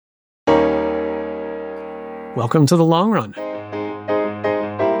Welcome to The Long Run.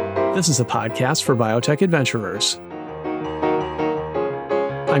 This is a podcast for biotech adventurers.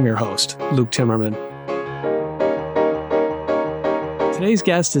 I'm your host, Luke Timmerman. Today's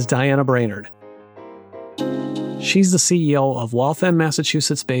guest is Diana Brainard. She's the CEO of Waltham,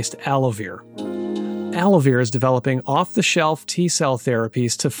 Massachusetts-based AlloVir. AlloVir is developing off-the-shelf T-cell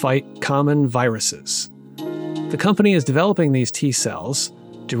therapies to fight common viruses. The company is developing these T-cells,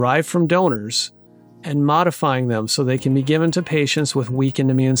 derived from donors, and modifying them so they can be given to patients with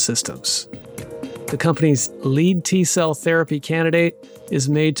weakened immune systems. The company's lead T-cell therapy candidate is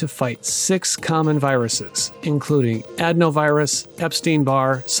made to fight 6 common viruses, including adenovirus,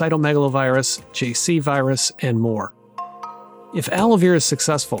 Epstein-Barr, cytomegalovirus, JC virus, and more. If AlloVir is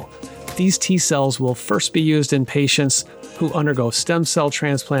successful, these T-cells will first be used in patients who undergo stem cell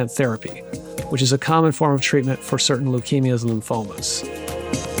transplant therapy, which is a common form of treatment for certain leukemias and lymphomas.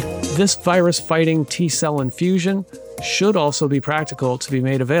 This virus-fighting T-cell infusion should also be practical to be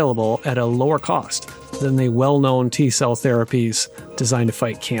made available at a lower cost than the well-known T-cell therapies designed to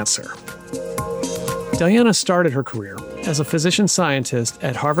fight cancer. Diana started her career as a physician scientist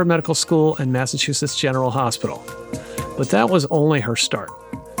at Harvard Medical School and Massachusetts General Hospital. But that was only her start.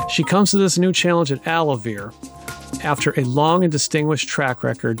 She comes to this new challenge at AlloVir after a long and distinguished track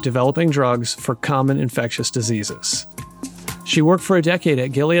record developing drugs for common infectious diseases. She worked for a decade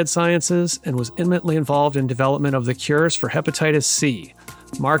at Gilead Sciences and was intimately involved in development of the cures for hepatitis C,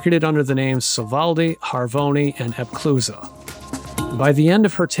 marketed under the names Sovaldi, Harvoni, and Epclusa. By the end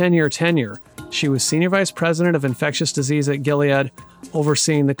of her 10-year tenure, she was Senior Vice President of Infectious Disease at Gilead,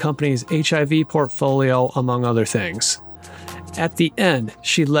 overseeing the company's HIV portfolio, among other things. At the end,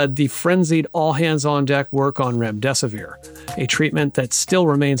 she led the frenzied all-hands-on-deck work on remdesivir, a treatment that still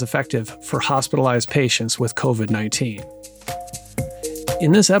remains effective for hospitalized patients with COVID-19.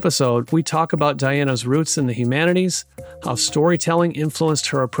 In this episode, we talk about Diana's roots in the humanities, how storytelling influenced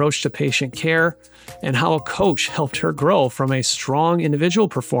her approach to patient care, and how a coach helped her grow from a strong individual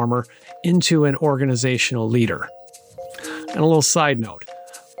performer into an organizational leader. And a little side note,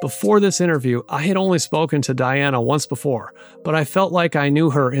 before this interview, I had only spoken to Diana once before, but I felt like I knew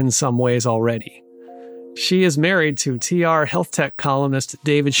her in some ways already. She is married to TR Health Tech columnist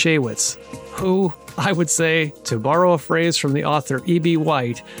David Shaywitz, who, I would say, to borrow a phrase from the author E.B.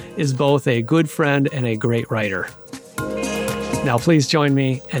 White, is both a good friend and a great writer. Now please join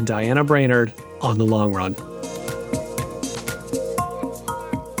me and Diana Brainard on The Long Run.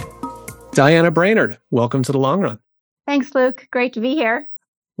 Diana Brainard, welcome to The Long Run. Thanks, Luke. Great to be here.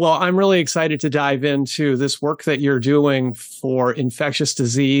 Well, I'm really excited to dive into this work that you're doing for infectious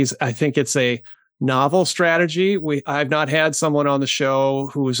disease. I think it's a novel strategy. I've not had someone on the show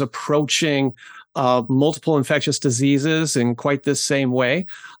who is approaching multiple infectious diseases in quite this same way.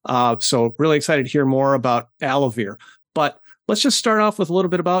 So really excited to hear more about AlloVir. But let's just start off with a little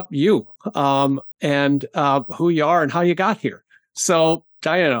bit about you and who you are and how you got here. So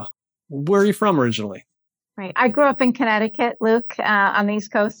Diana, where are you from originally? Right. I grew up in Connecticut, Luke, on the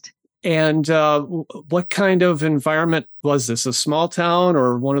East Coast. And what kind of environment was this? A small town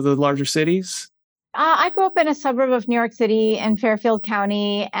or one of the larger cities? I grew up in a suburb of New York City in Fairfield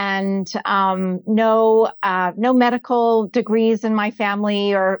County, and no medical degrees in my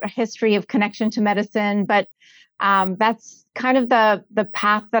family or a history of connection to medicine. But that's kind of the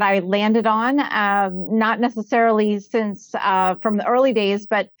path that I landed on. Not necessarily since from the early days,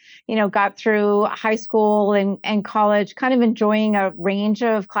 but got through high school and college, kind of enjoying a range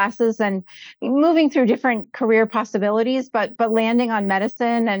of classes and moving through different career possibilities, but landing on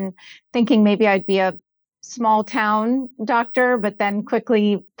medicine and thinking maybe I'd be a small town doctor, but then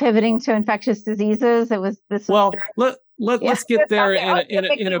quickly pivoting to infectious diseases. It was this. Well, let's get there in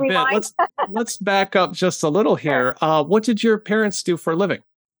a bit. Let's back up just a little here. What did your parents do for a living?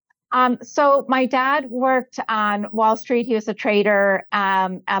 So my dad worked on Wall Street. He was a trader,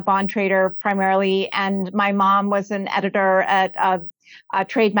 a bond trader primarily, and my mom was an editor at a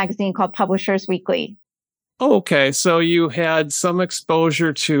trade magazine called Publishers Weekly. Oh, okay. So you had some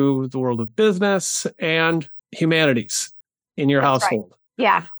exposure to the world of business and humanities in your household.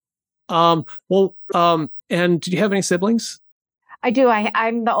 Right. Yeah. And do you have any siblings? I do.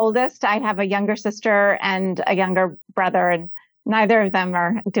 I'm the oldest. I have a younger sister and a younger brother, and neither of them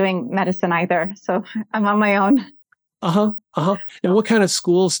are doing medicine either. So I'm on my own. And what kind of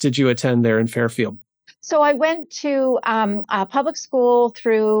schools did you attend there in Fairfield? So I went to public school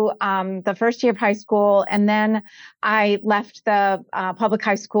through the first year of high school, and then I left the public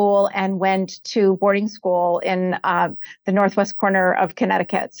high school and went to boarding school in the northwest corner of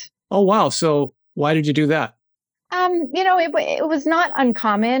Connecticut. Oh, wow. So why did you do that? It was not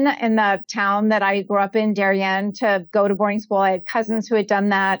uncommon in the town that I grew up in, Darien, to go to boarding school. I had cousins who had done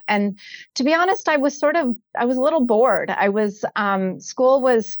that. And to be honest, I was a little bored. School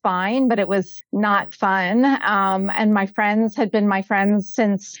was fine, but it was not fun. And my friends had been my friends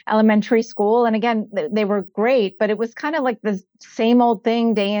since elementary school. And again, they were great, but it was kind of like the same old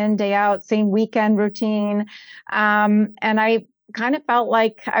thing, day in, day out, same weekend routine. And I kind of felt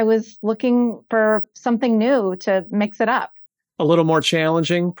like I was looking for something new to mix it up. A little more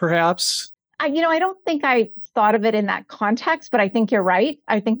challenging, perhaps? I don't think I thought of it in that context, but I think you're right.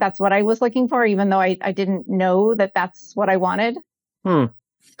 I think that's what I was looking for, even though I didn't know that that's what I wanted. Hmm.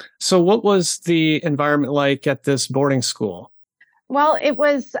 So what was the environment like at this boarding school? Well, it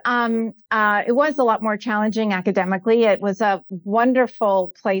was a lot more challenging academically. It was a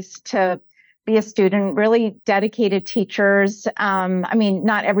wonderful place to be a student, really dedicated teachers. I mean,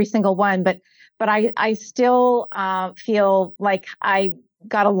 not every single one, but I still feel like I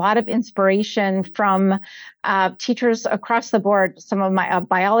got a lot of inspiration from teachers across the board. Some of my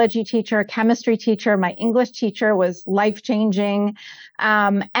biology teacher, chemistry teacher, my English teacher was life-changing.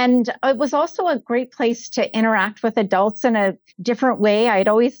 And it was also a great place to interact with adults in a different way. I'd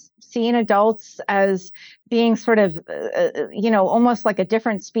always seen adults as being sort of, almost like a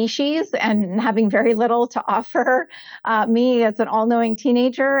different species and having very little to offer me as an all-knowing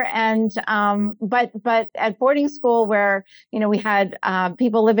teenager. And but at boarding school, where we had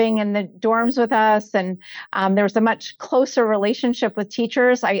people living in the dorms with us, and there was a much closer relationship with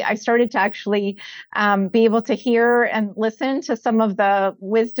teachers, I started to actually be able to hear and listen to some of the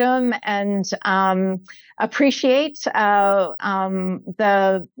wisdom and appreciate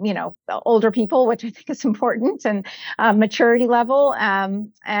the older people, which I think is important, and maturity level.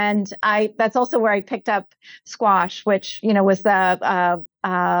 And that's also where I picked up squash, which was the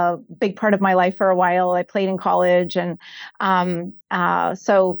big part of my life for a while. I played in college, and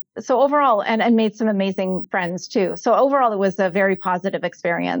so overall, and made some amazing friends too. So overall, it was a very positive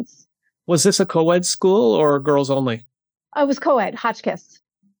experience. Was this a co-ed school or girls only? I was co-ed, Hotchkiss.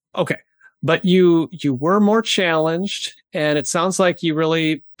 Okay. But you were more challenged, and it sounds like you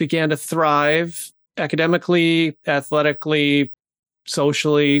really began to thrive academically, athletically,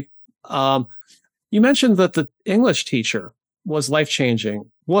 socially. You mentioned that the English teacher was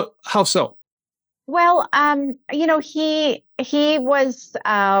life-changing. How so? Well, he was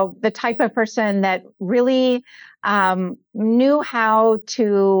the type of person that really knew how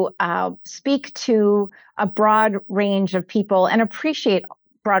to speak to a broad range of people and appreciate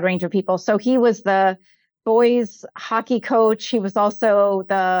broad range of people. So he was the boys hockey coach. He was also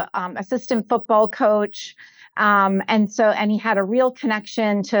the assistant football coach. And he had a real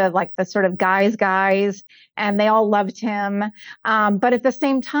connection to like the sort of guys, and they all loved him. But at the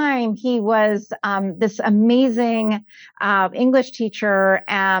same time, he was this amazing English teacher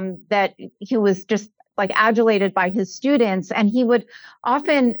that he was just like adulated by his students. And he would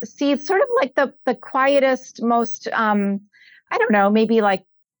often see sort of like the quietest, most, I don't know, maybe like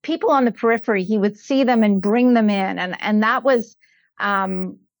people on the periphery. He would see them and bring them in. And that was a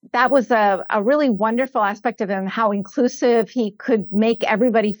really wonderful aspect of him, how inclusive he could make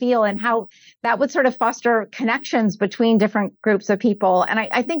everybody feel, and how that would sort of foster connections between different groups of people. And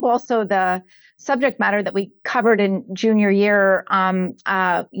I think also the subject matter that we covered in junior year,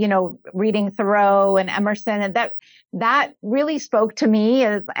 reading Thoreau and Emerson, and that really spoke to me.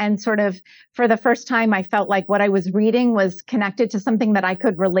 And sort of for the first time, I felt like what I was reading was connected to something that I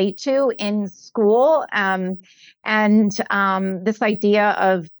could relate to in school. And this idea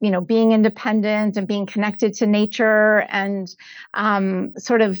of being independent and being connected to nature, and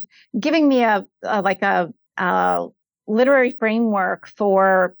sort of giving me a literary framework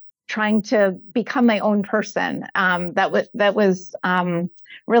for trying to become my own person. That was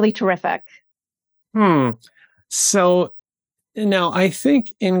really terrific. So now I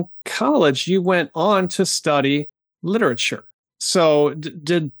think in college you went on to study literature. So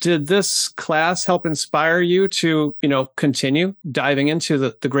did this class help inspire you to, continue diving into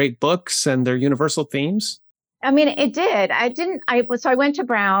the great books and their universal themes? I mean, it did. So I went to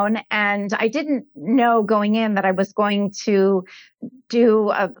Brown, and I didn't know going in that I was going to do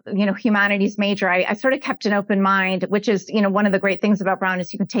a humanities major. I sort of kept an open mind, which is one of the great things about Brown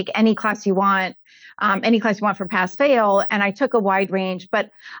is you can take any class you want for pass fail. And I took a wide range, but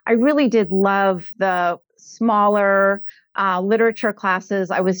I really did love the smaller literature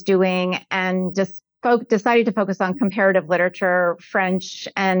classes I was doing, and just decided to focus on comparative literature, French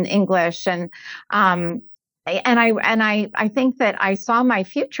and English. And I think that I saw my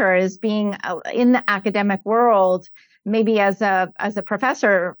future as being in the academic world, maybe as a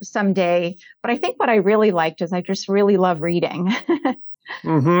professor someday. But I think what I really liked is I just really love reading.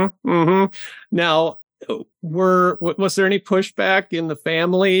 Mm-hmm. Mm-hmm. Now, was there any pushback in the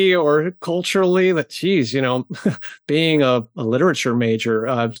family or culturally that, geez, being a literature major,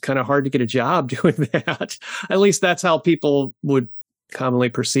 it's kind of hard to get a job doing that. At least that's how people would commonly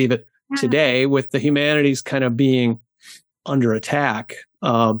perceive it today, with the humanities kind of being under attack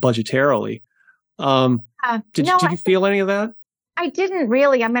budgetarily. Did No, you feel any of that? I didn't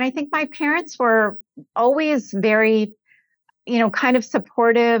really. I mean, I think my parents were always very, kind of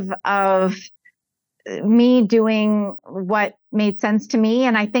supportive of me doing what made sense to me.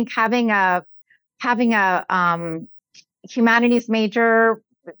 And I think having a humanities major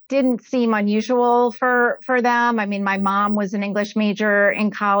didn't seem unusual for them. I mean, my mom was an English major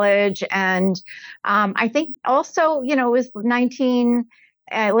in college, and I think also, it was late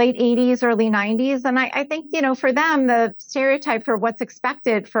 80s, early 90s, and I think, for them, the stereotype for what's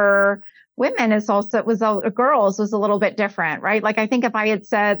expected for women is also girls was a little bit different, right? Like, I think if I had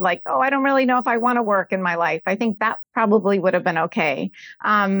said, like, oh, I don't really know if I want to work in my life, I think that probably would have been okay.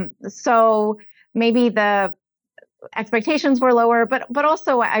 So maybe the expectations were lower, but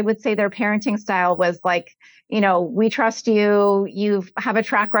also I would say their parenting style was like, we trust you, you have a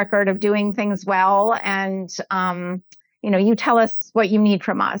track record of doing things well, and you tell us what you need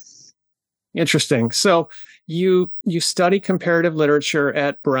from us. Interesting. So you study comparative literature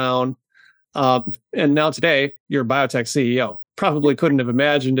at Brown, and now today you're a biotech CEO. Probably couldn't have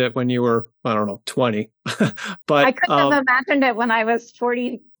imagined it when you were, I don't know, 20. But I couldn't have imagined it when I was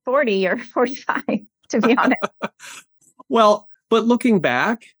 40 or 45, to be honest. Well, but looking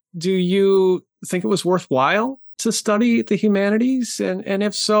back, do you think it was worthwhile to study the humanities? And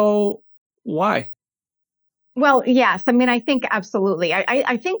if so, why? Well, yes. I mean, I think absolutely.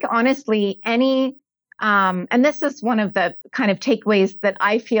 I think honestly, and this is one of the kind of takeaways that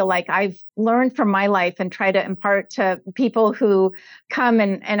I feel like I've learned from my life and try to impart to people who come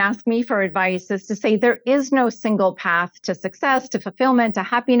and ask me for advice, is to say there is no single path to success, to fulfillment, to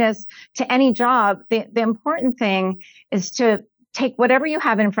happiness, to any job. The important thing is to take whatever you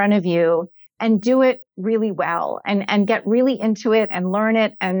have in front of you and do it really well, and get really into it and learn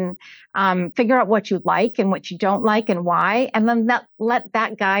it, and figure out what you like and what you don't like and why, and then let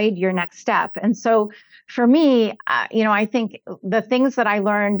that guide your next step. And so for me, I think the things that I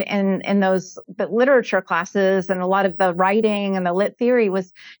learned in those the literature classes and a lot of the writing and the lit theory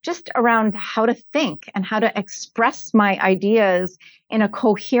was just around how to think and how to express my ideas in a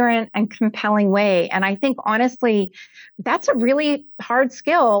coherent and compelling way. And I think honestly, that's a really hard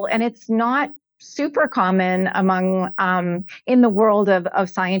skill, and it's not super common among in the world of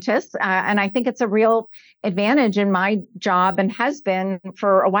scientists, and I think it's a real advantage in my job, and has been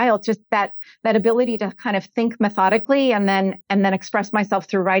for a while, just that ability to kind of think methodically and then express myself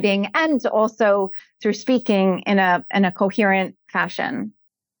through writing and also through speaking in a coherent fashion.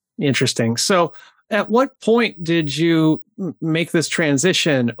 Interesting. So at what point did you make this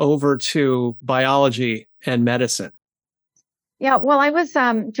transition over to biology and medicine? Yeah, well, I was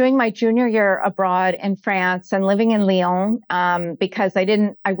doing my junior year abroad in France and living in Lyon, because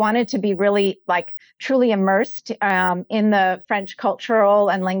I wanted to be really like truly immersed in the French cultural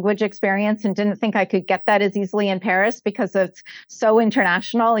and language experience, and didn't think I could get that as easily in Paris because it's so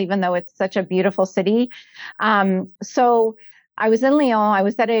international, even though it's such a beautiful city. So I was in Lyon. I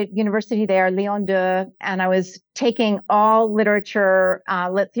was at a university there, Lyon 2, and I was taking all literature,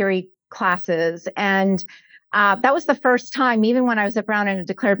 lit theory classes. And that was the first time, even when I was at Brown and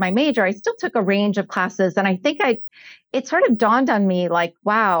declared my major, I still took a range of classes. And I think it sort of dawned on me like,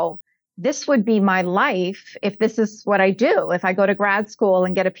 wow, this would be my life if this is what I do. If I go to grad school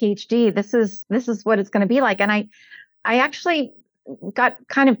and get a PhD, this is what it's going to be like. And I actually got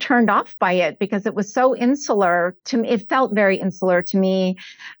kind of turned off by it because it was so insular to me. It felt very insular to me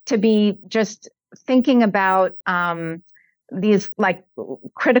to be just thinking about these like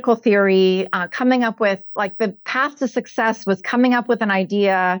critical theory, coming up with like the path to success was coming up with an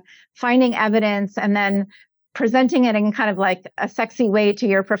idea, finding evidence, and then presenting it in kind of like a sexy way to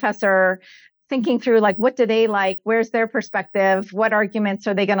your professor, thinking through like, what do they like? Where's their perspective? What arguments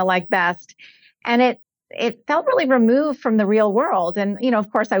are they going to like best? And it felt really removed from the real world. And,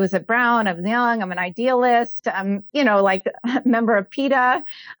 of course, I was at Brown, I was young, I'm an idealist, I'm, like a member of PETA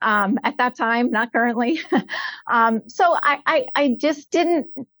at that time, not currently. So I just didn't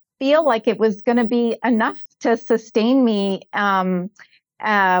feel like it was going to be enough to sustain me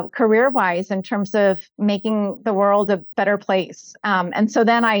career-wise in terms of making the world a better place. And so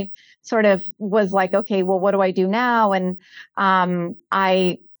then I sort of was like, okay, well, what do I do now? And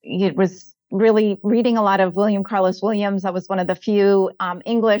it was really reading a lot of William Carlos Williams. That was one of the few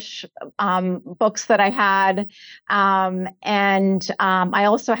English books that I had. And I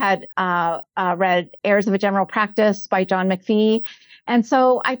also had read Heirs of a General Practice by John McPhee. And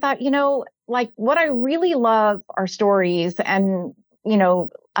so I thought, like what I really love are stories. And,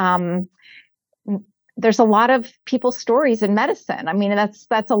 there's a lot of people's stories in medicine. I mean, that's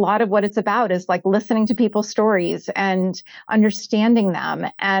a lot of what it's about, is like listening to people's stories and understanding them.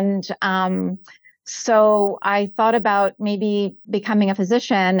 And so I thought about maybe becoming a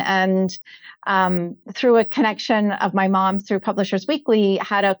physician, and through a connection of my mom through Publishers Weekly,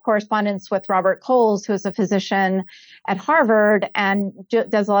 had a correspondence with Robert Coles, who's a physician at Harvard and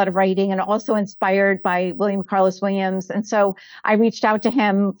does a lot of writing, and also inspired by William Carlos Williams. And so I reached out to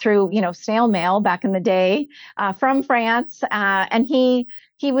him through, snail mail back in the day from France, and he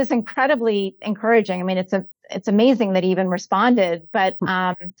was incredibly encouraging. I mean, it's amazing that he even responded, but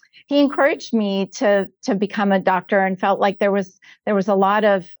he encouraged me to become a doctor, and felt like there was a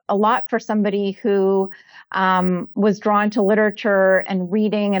lot for somebody who was drawn to literature and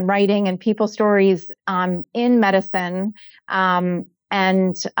reading and writing and people's stories in medicine. So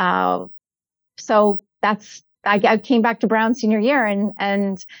I came back to Brown senior year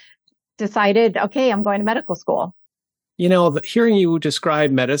and decided, okay, I'm going to medical school. Hearing you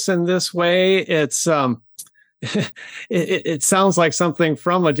describe medicine this way, it's it sounds like something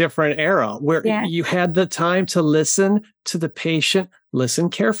from a different era, where you had the time to listen to the patient, listen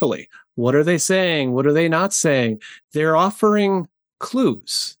carefully. What are they saying? What are they not saying? They're offering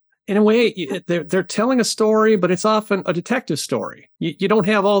clues. In a way, they're telling a story, but it's often a detective story. You don't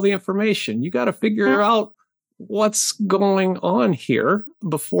have all the information. You got to figure out what's going on here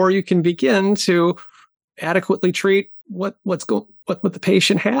before you can begin to adequately treat what the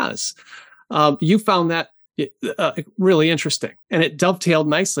patient has. You found that really interesting, and it dovetailed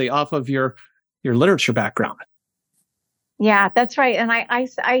nicely off of your literature background. Yeah, that's right. And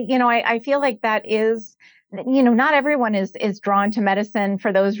I feel like that is, not everyone is drawn to medicine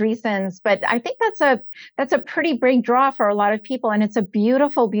for those reasons, but I think that's a pretty big draw for a lot of people. And it's a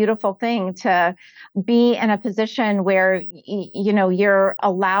beautiful, beautiful thing to be in a position where, you're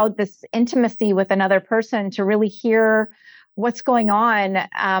allowed this intimacy with another person, to really hear what's going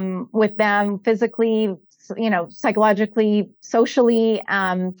on with them physically, psychologically, socially.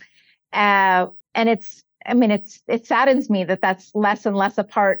 And it saddens me that that's less and less a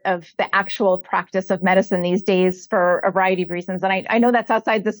part of the actual practice of medicine these days, for a variety of reasons. And I know that's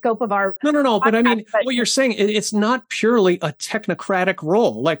outside the scope of our No. podcast, But I mean, what you're saying, it's not purely a technocratic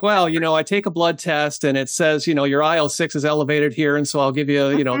role. Like, well, I take a blood test and it says, your IL-6 is elevated here, and so I'll give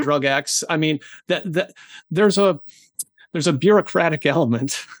you, drug X. I mean, that there's a bureaucratic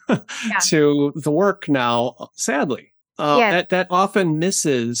element to the work now, sadly. That often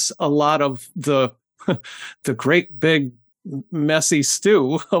misses a lot of the great big messy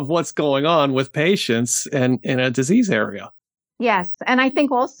stew of what's going on with patients and in a disease area. Yes. And I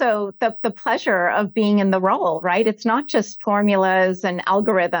think also the pleasure of being in the role, right? It's not just formulas and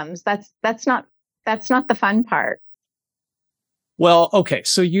algorithms. That's not the fun part. Well, okay.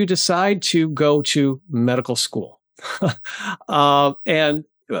 So you decide to go to medical school. And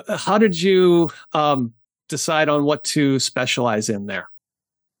how did you decide on what to specialize in there?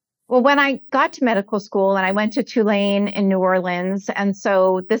 Well, when I got to medical school, and I went to Tulane in New Orleans, and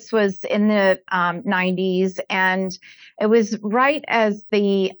so this was in the 90s, and it was right as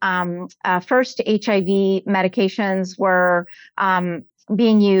the first HIV medications were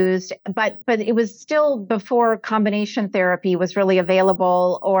being used, but it was still before combination therapy was really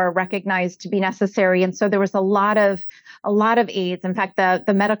available or recognized to be necessary, and so there was a lot of AIDS. In fact,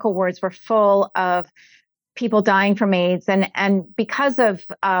 the medical wards were full of people dying from AIDS. And because of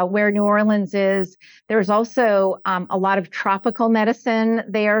where New Orleans is, there's also a lot of tropical medicine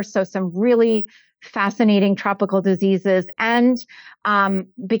there. So some really fascinating tropical diseases. And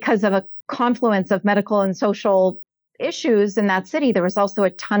because of a confluence of medical and social issues in that city, there was also a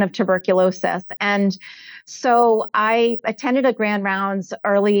ton of tuberculosis. And so I attended a grand rounds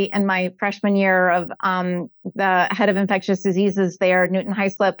early in my freshman year of the head of infectious diseases there, Newton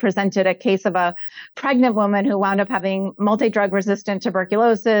Heislip, presented a case of a pregnant woman who wound up having multi-drug resistant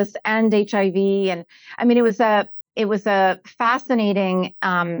tuberculosis and HIV. And I mean, it was a fascinating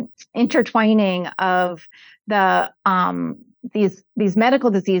intertwining of the these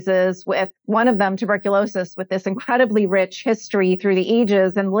medical diseases, with one of them, tuberculosis, with this incredibly rich history through the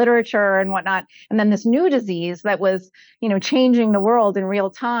ages and literature and whatnot, and then this new disease that was, changing the world in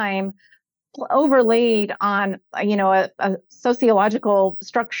real time, overlaid on, a sociological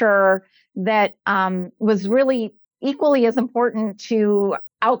structure that was really equally as important to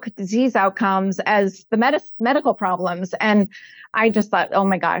disease outcomes as the medical problems. And I just thought, oh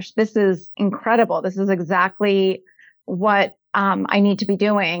my gosh, this is incredible. This is exactly what I need to be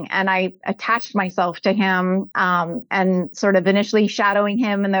doing. And I attached myself to him, and sort of initially shadowing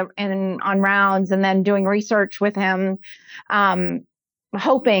him on rounds, and then doing research with him,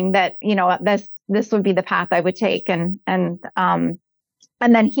 hoping that this would be the path I would take. And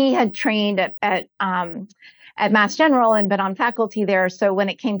then he had trained at Mass General and been on faculty there. So when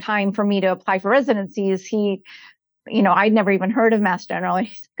it came time for me to apply for residencies, I'd never even heard of Mass General.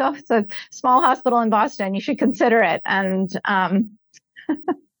 He said, "Oh, it's a small hospital in Boston. You should consider it." And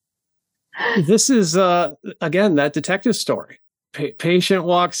this is again that detective story. Patient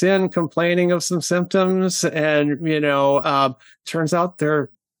walks in complaining of some symptoms, and turns out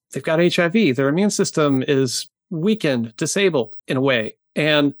they've got HIV. Their immune system is weakened, disabled in a way,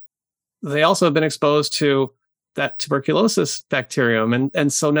 and they also have been exposed to that tuberculosis bacterium,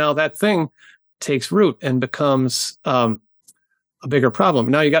 and so now that thing takes root and becomes a bigger problem.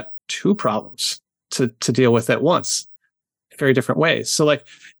 Now you got two problems to deal with at once, in very different ways. So like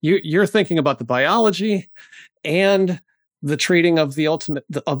you're thinking about the biology and the treating of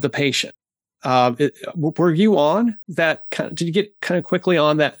the patient. Were you on that? Did you get kind of quickly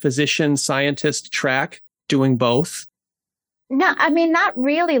on that physician scientist track, doing both? No, I mean, not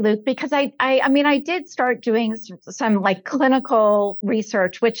really, Luke, because I did start doing some like clinical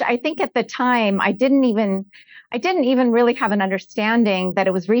research, which I think at the time I didn't even really have an understanding that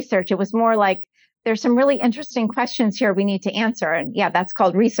it was research. It was more like, there's some really interesting questions here we need to answer. And yeah, that's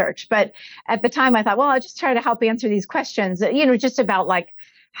called research. But at the time I thought, well, I'll just try to help answer these questions, just about like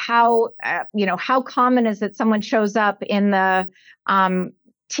how common is it someone shows up in the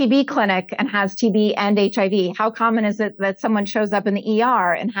TB clinic and has TB and HIV? How common is it that someone shows up in the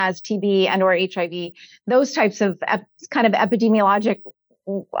ER and has TB and or HIV? Those types of kind of epidemiologic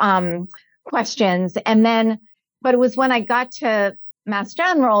questions. And then, but it was when I got to Mass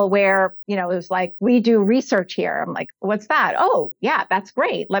General where, it was like, we do research here. I'm like, what's that? Oh, yeah, that's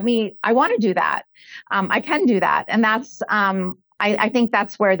great. I want to do that. I can do that. And that's, I think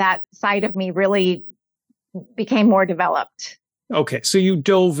that's where that side of me really became more developed. Okay, so you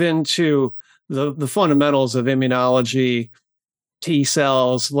dove into the fundamentals of immunology, T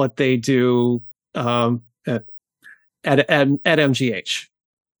cells, what they do at MGH.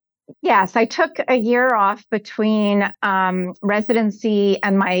 Yes, I took a year off between residency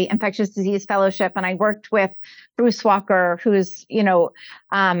and my infectious disease fellowship, and I worked with Bruce Walker, who's one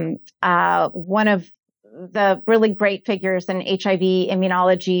of the really great figures in HIV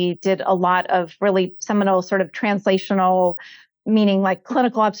immunology. Did a lot of really seminal sort of translational, meaning like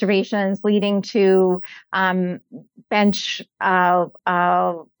clinical observations leading to bench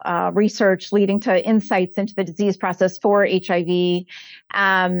research, leading to insights into the disease process for HIV.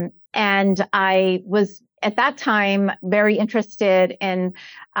 And I was at that time very interested in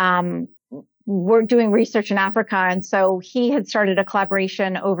we're doing research in Africa. And so he had started a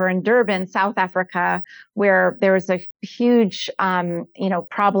collaboration over in Durban, South Africa, where there was a huge,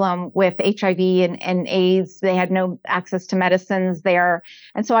 problem with HIV and AIDS. They had no access to medicines there.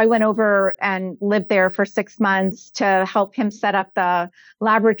 And so I went over and lived there for 6 months to help him set up the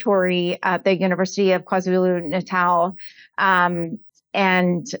laboratory at the University of KwaZulu-Natal.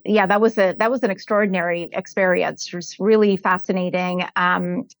 And yeah, that was an extraordinary experience. It was really fascinating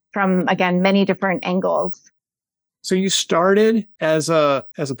from, again, many different angles. So you started as a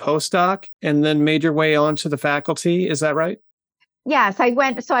postdoc and then made your way onto the faculty. Is that right? Yes, I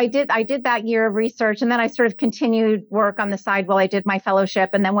went. So I did that year of research, and then I sort of continued work on the side while I did my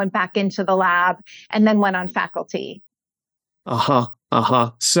fellowship, and then went back into the lab, and then went on faculty.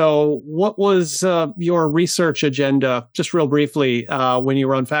 So what was your research agenda, just real briefly, when you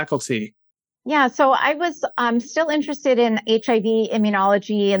were on faculty? Yeah, so I was still interested in HIV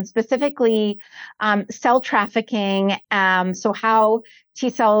immunology and specifically cell trafficking. So how T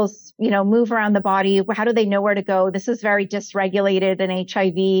cells, move around the body. How do they know where to go? This is very dysregulated in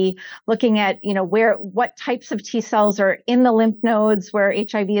HIV. Looking at, what types of T cells are in the lymph nodes where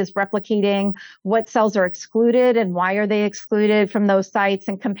HIV is replicating, what cells are excluded and why are they excluded from those sites,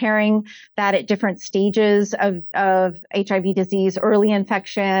 and comparing that at different stages of HIV disease, early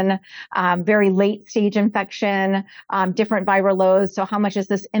infection, very late stage infection, different viral loads. So how much is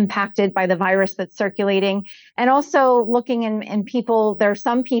this impacted by the virus that's circulating? And also looking in people, there are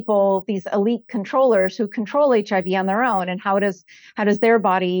some people, these elite controllers who control HIV on their own, and how does their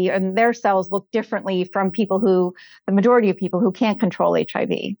body and their cells look differently from the majority of people who can't control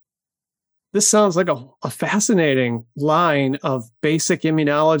HIV? This sounds like a fascinating line of basic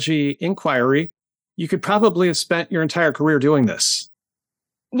immunology inquiry. You could probably have spent your entire career doing this.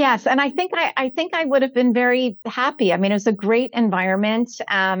 Yes, and I think I would have been very happy. I mean, it was a great environment,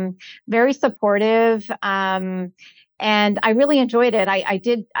 very supportive, and I really enjoyed it. I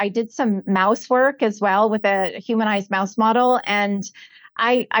did some mouse work as well with a humanized mouse model, and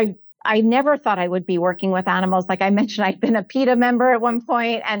I never thought I would be working with animals. Like I mentioned, I'd been a PETA member at one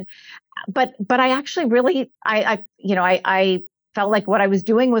point, and but I actually really I felt like what I was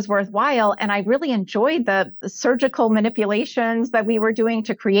doing was worthwhile, and I really enjoyed the surgical manipulations that we were doing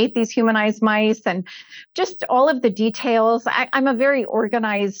to create these humanized mice, and just all of the details. I'm a very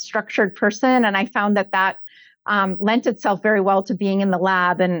organized, structured person, and I found that lent itself very well to being in the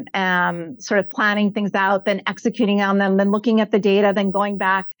lab and sort of planning things out, then executing on them, then looking at the data, then going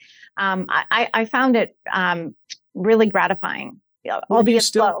back. I found it really gratifying, Were you albeit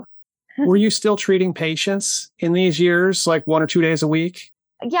still slow. were you still treating patients in these years, like 1 or 2 days a week?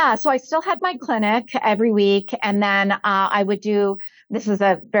 Yeah, so I still had my clinic every week, and then I would do, this is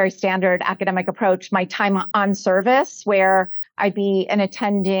a very standard academic approach, my time on service, where I'd be an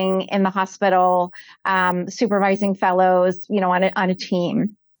attending in the hospital, supervising fellows, on a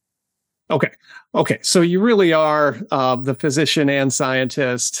team. Okay. Okay. So you really are the physician and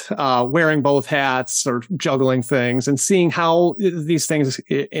scientist, wearing both hats or juggling things and seeing how these things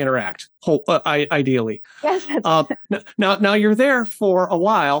interact, ideally. Yes, Uh, now you're there for a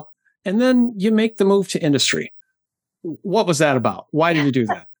while, and then you make the move to industry. What was that about? Why did you do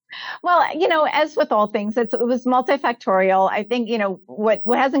that? well, as with all things, it was multifactorial. I think, what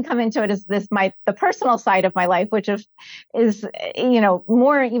hasn't come into it is the personal side of my life, which is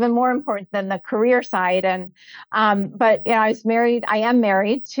even more important than the career side. And but I am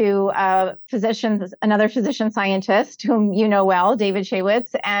married to another physician scientist whom you know well, David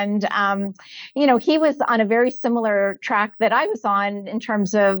Shaywitz, and he was on a very similar track that I was on in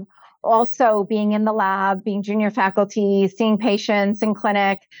terms of also being in the lab, being junior faculty, seeing patients in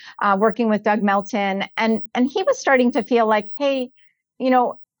clinic, working with Doug Melton, and he was starting to feel like, hey,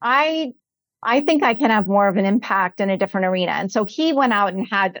 I think I can have more of an impact in a different arena. And so he went out and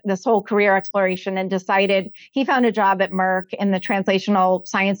had this whole career exploration and decided he found a job at Merck in the translational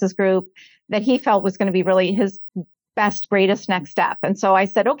sciences group that he felt was going to be really his best, greatest next step. And so I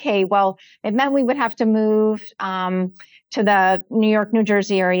said, okay, well, it meant we would have to move to the New York, New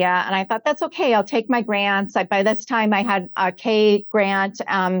Jersey area. And I thought, that's okay. I'll take my grants. By this time, I had a K grant.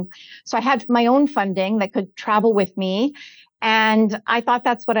 So I had my own funding that could travel with me. And I thought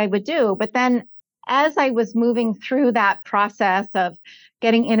that's what I would do. But then as I was moving through that process of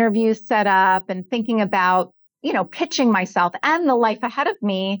getting interviews set up and thinking about, pitching myself and the life ahead of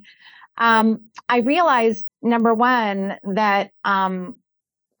me, I realized, number one, that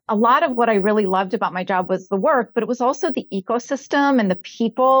a lot of what I really loved about my job was the work, but it was also the ecosystem and the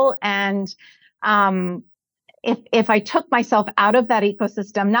people. And if I took myself out of that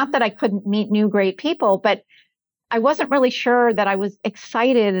ecosystem, not that I couldn't meet new great people, but I wasn't really sure that I was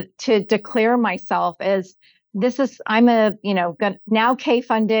excited to declare myself as I'm a, now K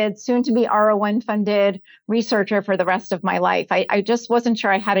funded, soon to be R01 funded researcher for the rest of my life. I just wasn't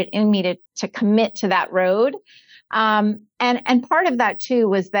sure I had it in me to commit to that road. And part of that too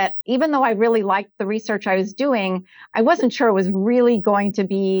was that even though I really liked the research I was doing, I wasn't sure it was really going to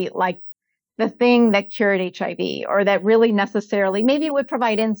be like the thing that cured HIV, or that really necessarily, maybe it would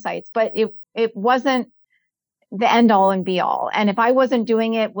provide insights, but it wasn't the end all and be all. And if I wasn't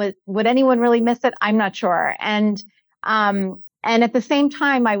doing it, would anyone really miss it? I'm not sure. And at the same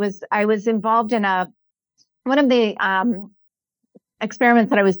time, I was involved in one of the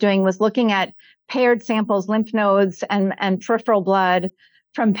experiments that I was doing was looking at paired samples, lymph nodes and peripheral blood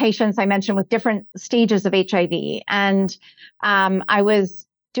from patients I mentioned with different stages of HIV. And I was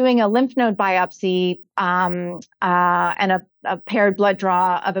doing a lymph node biopsy and a paired blood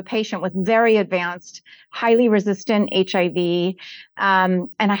draw of a patient with very advanced, highly resistant HIV. And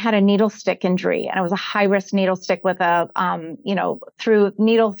I had a needle stick injury, and it was a high risk needle stick with a,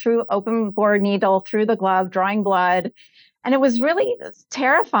 through open bore needle through the glove, drawing blood. And it was really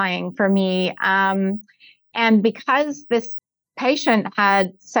terrifying for me. And because this patient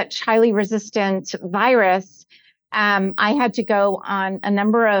had such highly resistant virus, I had to go on a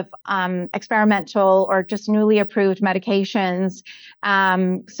number of experimental or just newly approved medications.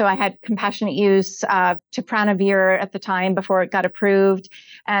 So I had compassionate use Tipranavir at the time before it got approved,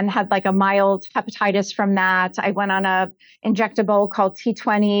 and had like a mild hepatitis from that. I went on a injectable called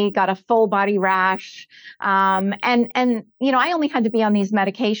T20, got a full body rash, and I only had to be on these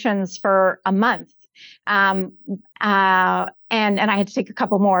medications for a month. And I had to take a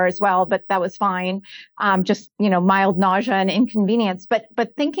couple more as well, but that was fine. Just, mild nausea and inconvenience. But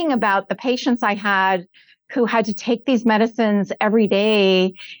thinking about the patients I had who had to take these medicines every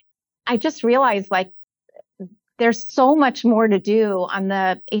day, I just realized like there's so much more to do on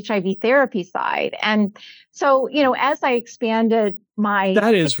the HIV therapy side. And so, as I expanded my,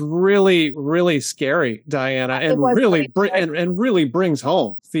 That is really, really scary, Diana, it and was really really scary. and really brings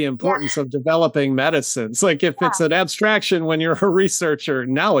home the Yeah, importance of developing medicines. Like if it's an abstraction when you're a researcher,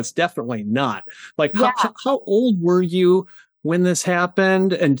 now it's definitely not. Like yeah. how old were you when this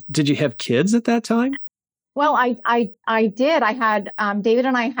happened, and did you have kids at that time? Well, I did. I had David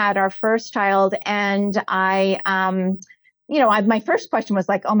and I had our first child, and my first question was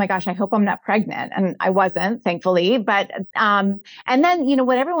like, oh my gosh, I hope I'm not pregnant, and I wasn't, thankfully. But and then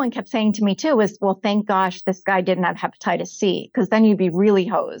what everyone kept saying to me too was, well, thank gosh this guy didn't have hepatitis C, because then you'd be really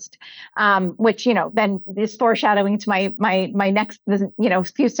hosed. Which then is foreshadowing to my next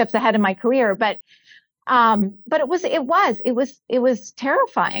few steps ahead in my career, but it was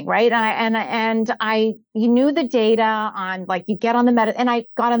terrifying, right? And I you knew the data on, like, you get on the medicine, and I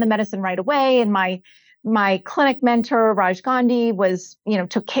got on the medicine right away. And my clinic mentor Raj Gandhi was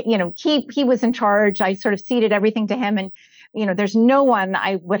he was in charge. I sort of ceded everything to him, and there's no one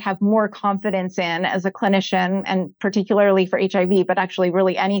I would have more confidence in as a clinician, and particularly for HIV, but actually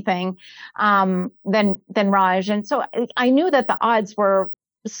really anything, than Raj. And so I knew that the odds were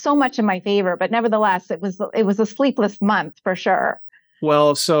so much in my favor, but nevertheless, it was a sleepless month for sure.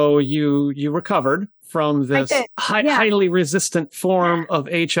 Well, so you recovered from I this did. Yeah. highly resistant form of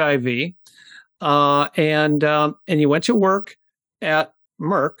HIV, and you went to work at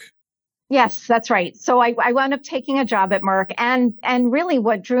Merck. Yes, that's right. So I wound up taking a job at Merck, and really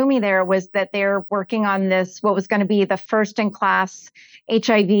what drew me there was that they're working on this, what was going to be the first in class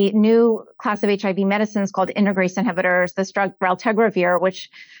new class of HIV medicines called integrase inhibitors, this drug Raltegravir, which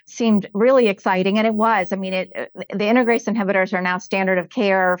seemed really exciting. And it was. I mean, the integrase inhibitors are now standard of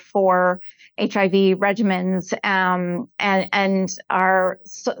care for HIV regimens, and are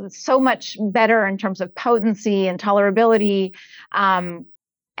so much better in terms of potency and tolerability.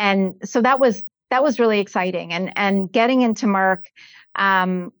 And so that was really exciting, and getting into Merck,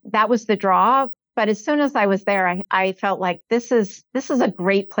 that was the draw. But as soon as I was there, I felt like this is a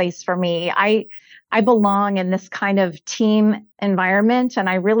great place for me. I belong in this kind of team environment, and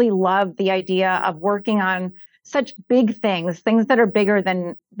I really love the idea of working on such big things that are bigger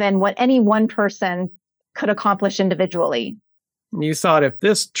than what any one person could accomplish individually. You thought if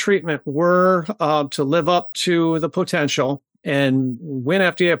this treatment were to live up to the potential and win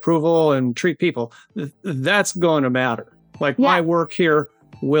FDA approval and treat people, that's going to matter. Like, Yeah. my work here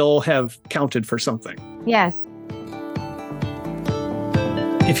will have counted for something. Yes.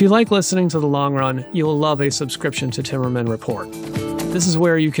 If you like listening to The Long Run, you will love a subscription to Timmerman Report. This is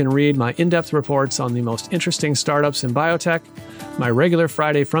where you can read my in-depth reports on the most interesting startups in biotech, my regular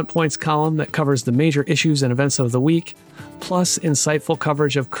Friday Front Points column that covers the major issues and events of the week, plus insightful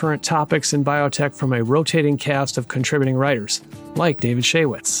coverage of current topics in biotech from a rotating cast of contributing writers, like David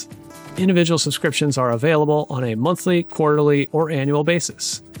Shaywitz. Individual subscriptions are available on a monthly, quarterly, or annual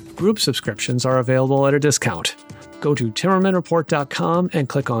basis. Group subscriptions are available at a discount. Go to timmermanreport.com and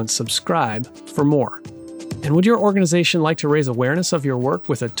click on subscribe for more. And would your organization like to raise awareness of your work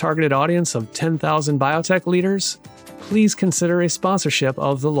with a targeted audience of 10,000 biotech leaders? Please consider a sponsorship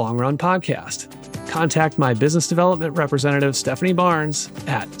of the Long Run podcast. Contact my business development representative, Stephanie Barnes,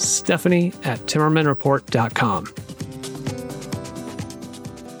 at stephanie@timmermanreport.com.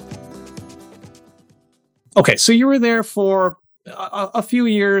 Okay, so you were there for a few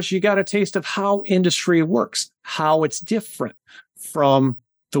years. You got a taste of how industry works, how it's different from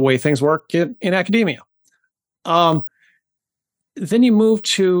the way things work in academia. Then you moved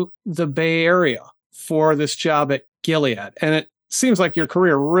to the Bay Area for this job at Gilead, and it seems like your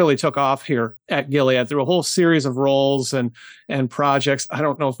career really took off here at Gilead through a whole series of roles and projects. I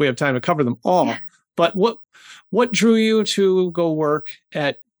don't know if we have time to cover them all, but what drew you to go work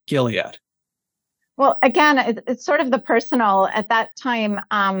at Gilead? Well, again, it's sort of the personal. At that time,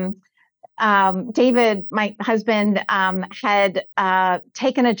 David, my husband, had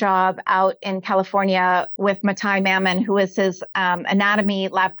taken a job out in California with Matai Mammon, who was his anatomy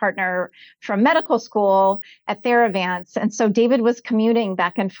lab partner from medical school at Theravance. And so David was commuting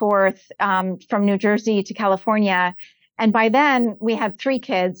back and forth from New Jersey to California. And by then we had 3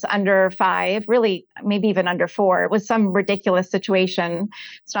 kids under 5, really, maybe even under 4. It was some ridiculous situation.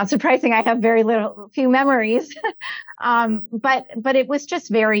 It's not surprising I have few memories. But it was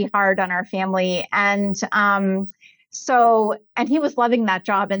just very hard on our family. And he was loving that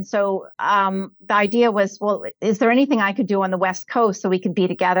job. And so the idea was, well, is there anything I could do on the West Coast so we could be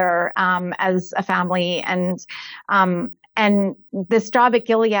together as a family? And And this job at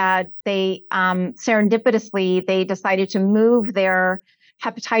Gilead, they serendipitously, they decided to move their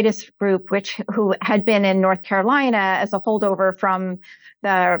hepatitis group, who had been in North Carolina as a holdover from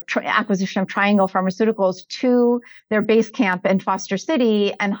the acquisition of Triangle Pharmaceuticals, to their base camp in Foster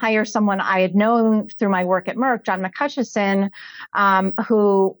City, and hire someone I had known through my work at Merck, John McHutchison,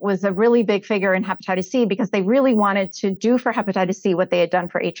 who was a really big figure in hepatitis C, because they really wanted to do for hepatitis C what they had done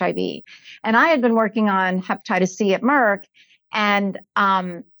for HIV. And I had been working on hepatitis C at Merck, and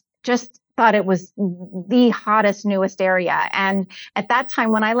just thought it was the hottest, newest area. And at that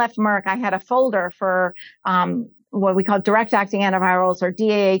time, when I left Merck, I had a folder for what we call direct acting antivirals, or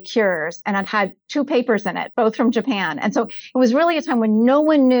DAA cures. And I'd had 2 papers in it, both from Japan. And so it was really a time when no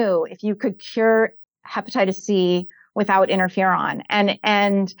one knew if you could cure hepatitis C without interferon.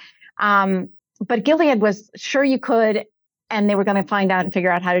 But Gilead was sure you could, and they were going to find out and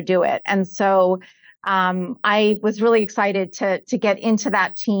figure out how to do it. And so I was really excited to get into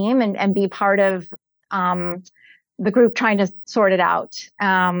that team and be part of the group trying to sort it out.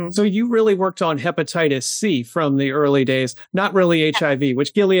 So you really worked on hepatitis C from the early days, not really HIV,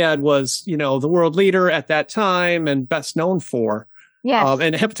 which Gilead was, the world leader at that time and best known for. Yes.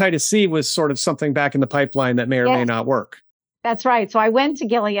 And hepatitis C was sort of something back in the pipeline that may or may not work. That's right. So I went to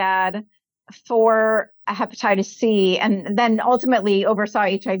Gilead for a hepatitis C, and then ultimately oversaw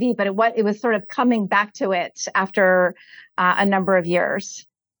HIV, but it was sort of coming back to it after a number of years.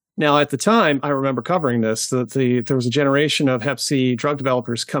 Now, at the time, I remember covering this, that there was a generation of hep C drug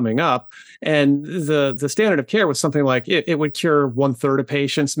developers coming up, and the standard of care was something like it would cure 1/3 of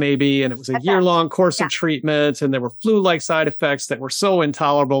patients maybe, and it was a year-long course of treatment, and there were flu-like side effects that were so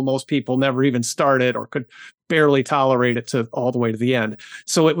intolerable, most people never even started or could barely tolerate it to all the way to the end.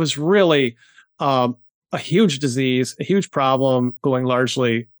 So it was really a huge disease, a huge problem, going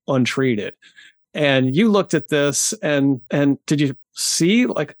largely untreated. And you looked at this, and did you see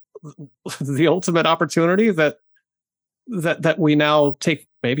like the ultimate opportunity that we now take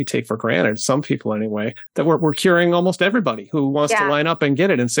for granted, some people anyway, that we're curing almost everybody who wants to line up and get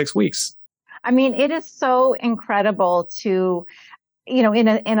it in 6 weeks? I mean, it is so incredible to, in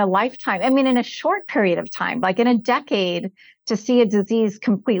a lifetime, I mean, in a short period of time, like in a decade, to see a disease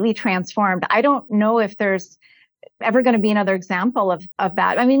completely transformed. I don't know if there's ever going to be another example of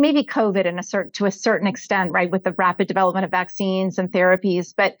that. I mean, maybe COVID to a certain extent, right, with the rapid development of vaccines and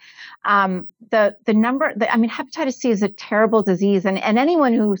therapies. But hepatitis C is a terrible disease, and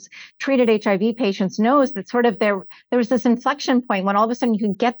anyone who's treated HIV patients knows that sort of there was this inflection point when all of a sudden you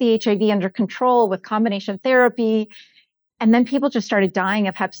could get the HIV under control with combination therapy. And then people just started dying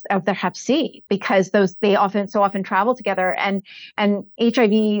of their hep C, because they so often travel together, and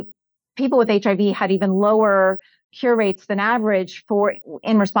HIV, people with HIV had even lower cure rates than average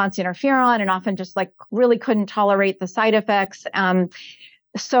in response to interferon, and often just like really couldn't tolerate the side effects.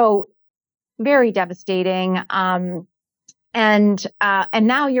 So very devastating. And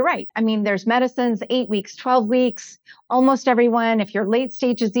now you're right. I mean, there's medicines, 8 weeks, 12 weeks, almost everyone. If you're late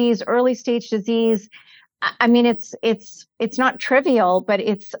stage disease, early stage disease, I mean, it's not trivial, but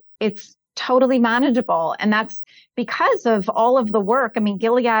it's totally manageable. And that's because of all of the work. I mean,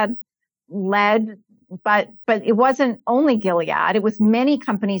 Gilead led, but it wasn't only Gilead. It was many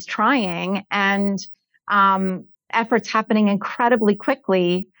companies trying, and efforts happening incredibly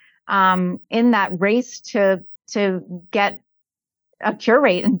quickly in that race to get a cure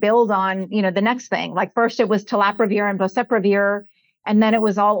rate and build on, the next thing. Like first it was telaprevir and boceprevir, and then it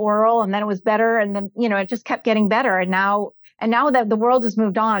was all oral, and then it was better, and then it just kept getting better. And now that the world has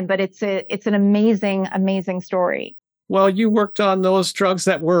moved on, but it's an amazing story. Well, you worked on those drugs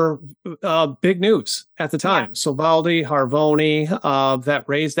that were big news at the time. Yeah. Sovaldi, Harvoni, that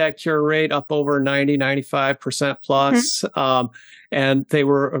raised that cure rate up over 90-95% plus. Mm-hmm. And they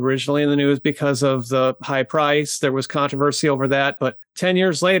were originally in the news because of the high price. There was controversy over that, but 10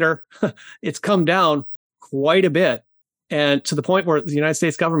 years later, it's come down quite a bit. And to the point where the United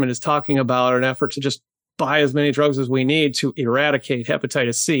States government is talking about an effort to just buy as many drugs as we need to eradicate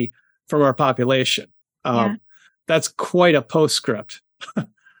hepatitis C from our population. That's quite a postscript.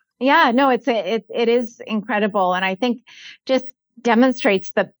 Yeah, no, it is incredible. And I think just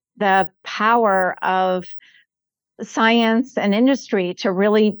demonstrates the power of science and industry to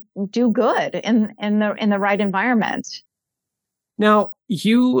really do good in the right environment. Now,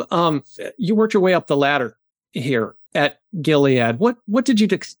 you worked your way up the ladder here at Gilead. What did you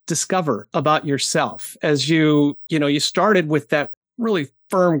discover about yourself as you started with that really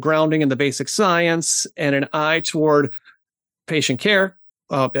firm grounding in the basic science and an eye toward patient care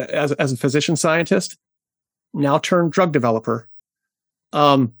as a physician scientist, now turned drug developer?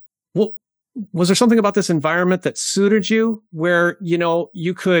 Was there something about this environment that suited you where,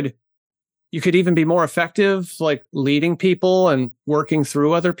 you could even be more effective, like leading people and working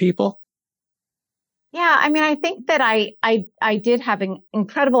through other people? Yeah, I mean, I think that I did have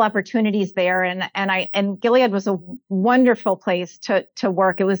incredible opportunities there, and Gilead was a wonderful place to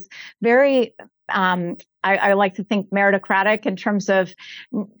work. It was very I like to think meritocratic in terms of,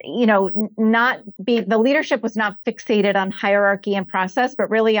 not be the leadership was not fixated on hierarchy and process, but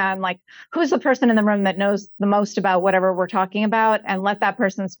really on like who's the person in the room that knows the most about whatever we're talking about, and let that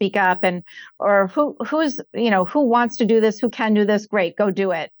person speak up, and or who's who wants to do this, who can do this, great, go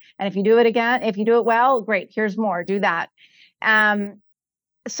do it. And if you do it again, if you do it well, great, here's more, do that. Um,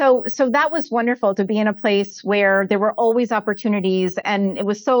 so that was wonderful to be in a place where there were always opportunities, and it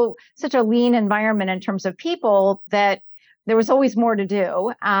was such a lean environment in terms of people that there was always more to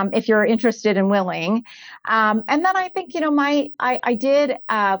do, if you're interested and willing. And then I think, I did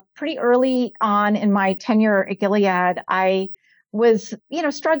pretty early on in my tenure at Gilead, I was,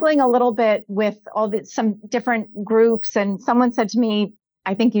 struggling a little bit with some different groups, and someone said to me,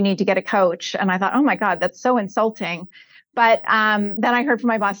 I think you need to get a coach. And I thought, oh my God, that's so insulting. But then I heard from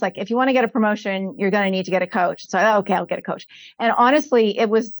my boss, like, if you want to get a promotion, you're going to need to get a coach. So I thought, okay, I'll get a coach. And honestly, it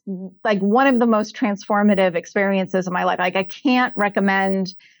was like one of the most transformative experiences of my life. Like, I can't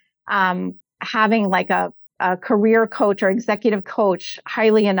recommend having like a career coach or executive coach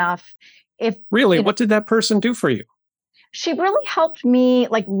highly enough. If Really, what did that person do for you? She really helped me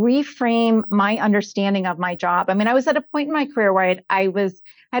like reframe my understanding of my job. I mean, I was at a point in my career where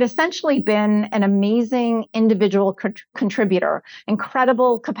had essentially been an amazing individual contributor,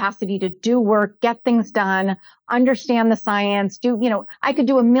 incredible capacity to do work, get things done, understand the science, I could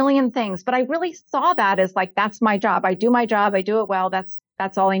do a million things, but I really saw that as like, that's my job. I do my job. I do it well.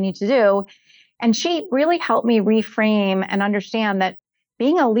 That's all I need to do. And she really helped me reframe and understand that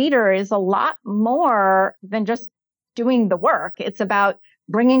being a leader is a lot more than just doing the work. It's about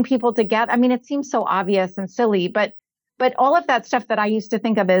bringing people together. I mean, it seems so obvious and silly, but all of that stuff that I used to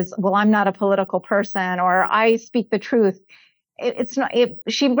think of as, well, I'm not a political person, or I speak the truth. It's not.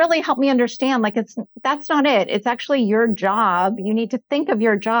 She really helped me understand, like, that's not it. It's actually your job. You need to think of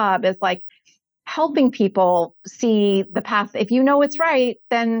your job as like helping people see the path. If you know it's right,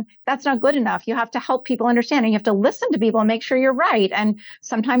 then that's not good enough. You have to help people understand, and you have to listen to people and make sure you're right. And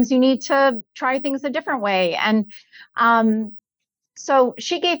sometimes you need to try things a different way. And so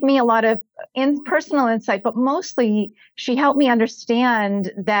she gave me a lot of personal insight, but mostly she helped me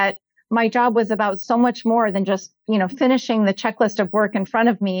understand that my job was about so much more than just, finishing the checklist of work in front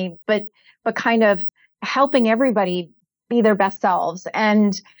of me, but kind of helping everybody be their best selves.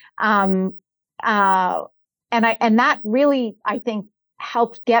 Uh, and that really, I think,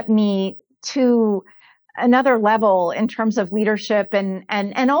 helped get me to another level in terms of leadership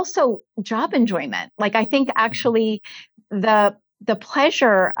and also job enjoyment. Like, I think actually the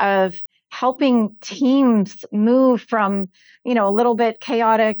pleasure of helping teams move from, a little bit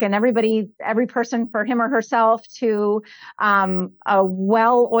chaotic and every person for him or herself to a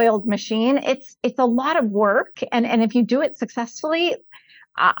well-oiled machine. It's a lot of work. And if you do it successfully,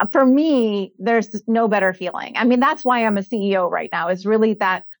 for me, there's no better feeling. I mean, that's why I'm a CEO right now, is really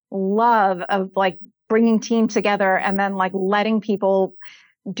that love of like bringing teams together and then like letting people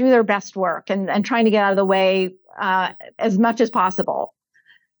do their best work and trying to get out of the way as much as possible.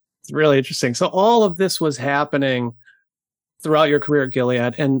 It's really interesting. So all of this was happening throughout your career at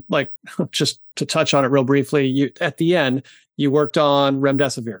Gilead. And like, just to touch on it real briefly, at the end, you worked on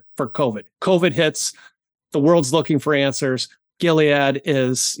remdesivir for COVID. COVID hits, the world's looking for answers. Gilead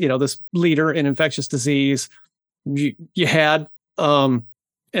is, this leader in infectious disease. You had an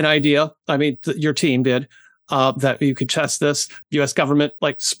idea. I mean, your team did, that you could test this. U.S. government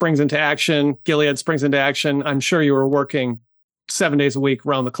springs into action. Gilead springs into action. I'm sure you were working 7 days a week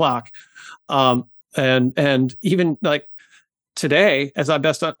around the clock. And even like today, as I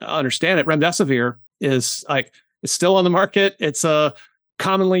best understand it, remdesivir is it's still on the market. It's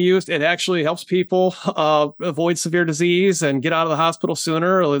commonly used. It actually helps people avoid severe disease and get out of the hospital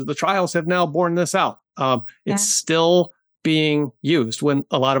sooner. The trials have now borne this out. It's still being used when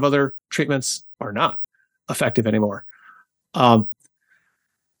a lot of other treatments are not effective anymore. Well,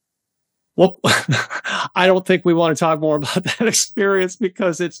 I don't think we want to talk more about that experience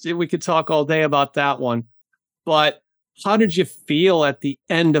because we could talk all day about that one. But how did you feel at the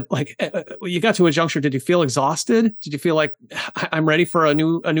end of you got to a juncture? Did you feel exhausted? Did you feel like I'm ready for a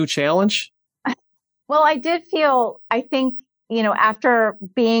new challenge? Well, I did feel, I think, after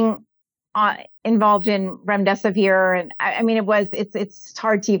being involved in remdesivir, and I mean, it's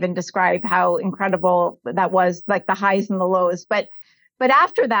hard to even describe how incredible that was, like the highs and the lows. But but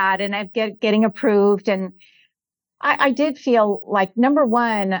after that, and getting approved, and I did feel like, number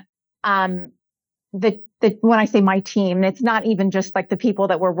one, when I say my team, it's not even just like the people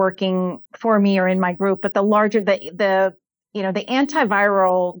that were working for me or in my group, but the larger, the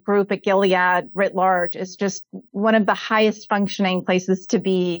antiviral group at Gilead writ large is just one of the highest functioning places to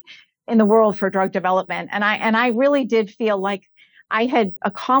be in the world for drug development. And I really did feel like I had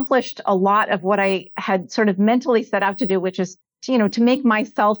accomplished a lot of what I had sort of mentally set out to do, which is, to make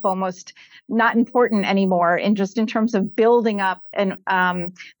myself almost not important anymore, in terms of building up and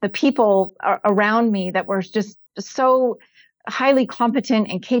the people around me that were just so highly competent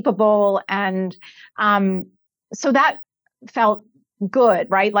and capable. And so that felt good,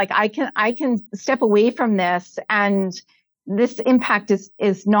 right? Like I can step away from this, and this impact is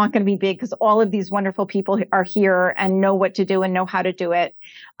not going to be big because all of these wonderful people are here and know what to do and know how to do it.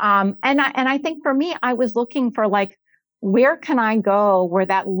 And I think for me, I was looking for, like, where can I go where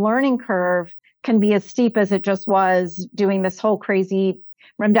that learning curve can be as steep as it just was doing this whole crazy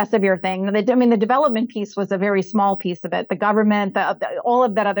remdesivir thing. The development piece was a very small piece of it. The government, all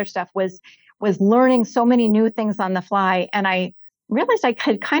of that other stuff was learning so many new things on the fly. And I realized I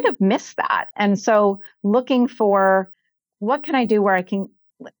had kind of missed that. And so looking for, what can I do where I can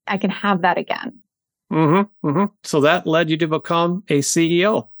have that again? Mm-hmm, mm-hmm. So that led you to become a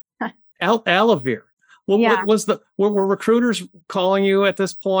CEO. AlloVir. Yeah. Were recruiters calling you at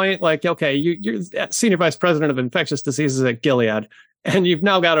this point? Like, okay, you're senior vice president of infectious diseases at Gilead, and you've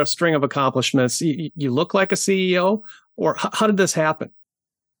now got a string of accomplishments. You look like a CEO, or how did this happen?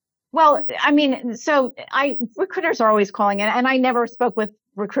 Well, recruiters are always calling, and I never spoke with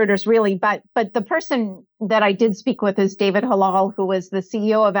recruiters really, but the person that I did speak with is David Halal, who was the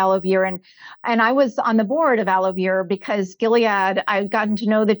CEO of AlloVir, and I was on the board of AlloVir because Gilead, I'd gotten to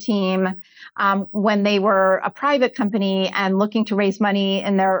know the team when they were a private company and looking to raise money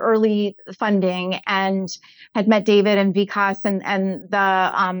in their early funding, and had met David and Vikas and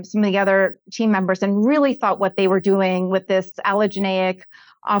the some of the other team members, and really thought what they were doing with this allogeneic,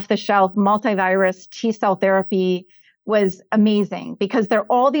 off-the-shelf multivirus T-cell therapy was amazing, because there are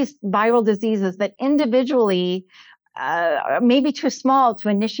all these viral diseases that individually may be too small to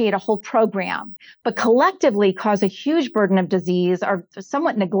initiate a whole program, but collectively cause a huge burden of disease, are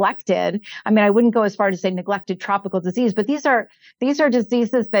somewhat neglected. I wouldn't go as far to say neglected tropical disease, but these are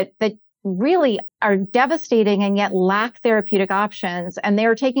diseases that really are devastating and yet lack therapeutic options. And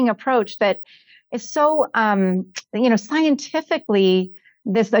they're taking an approach that is so, scientifically,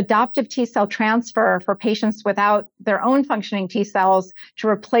 this adoptive T cell transfer for patients without their own functioning T cells to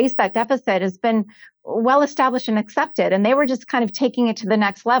replace that deficit has been well established and accepted. And they were just kind of taking it to the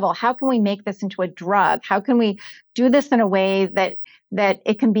next level. How can we make this into a drug? How can we do this in a way that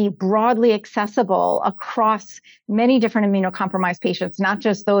it can be broadly accessible across many different immunocompromised patients, not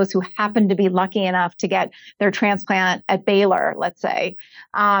just those who happen to be lucky enough to get their transplant at Baylor, let's say.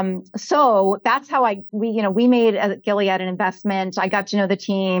 So that's how we made at Gilead an investment. I got to know the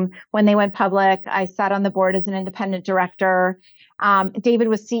team when they went public. I sat on the board as an independent director. David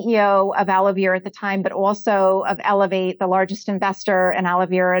was CEO of AlloVir at the time, but also of Elevate, the largest investor in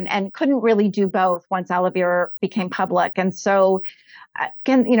AlloVir, and couldn't really do both once AlloVir became public. And so,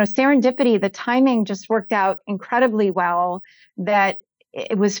 again, serendipity, the timing just worked out incredibly well, that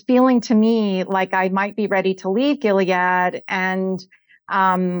it was feeling to me like I might be ready to leave Gilead, and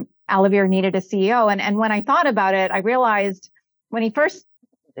AlloVir needed a CEO. And when I thought about it, I realized when it first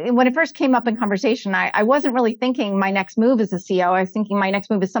came up in conversation, I wasn't really thinking my next move as a CEO. I was thinking my next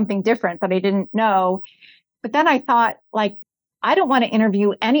move is something different that I didn't know. But then I thought, like, I don't want to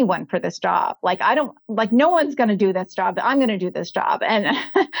interview anyone for this job. No one's going to do this job. I'm going to do this job. And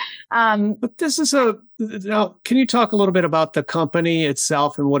but this is now, can you talk a little bit about the company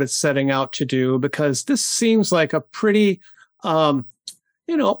itself and what it's setting out to do? Because this seems like a pretty audacious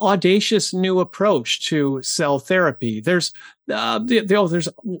new approach to cell therapy. There's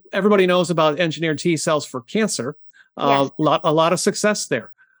everybody knows about engineered T cells for cancer. Yes. A lot of success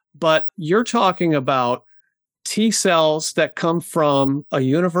there. But you're talking about T cells that come from a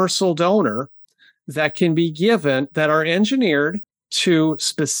universal donor that can be given, that are engineered to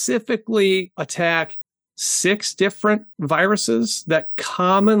specifically attack 6 different viruses that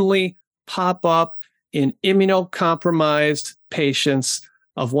commonly pop up in immunocompromised patients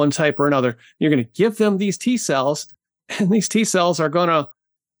of one type or another. You're going to give them these T cells, and these T cells are going to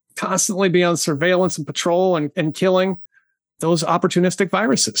constantly be on surveillance and patrol and killing those opportunistic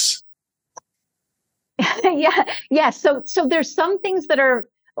viruses. Yeah. So there's some things that are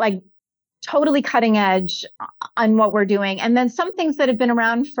like totally cutting edge on what we're doing, and then some things that have been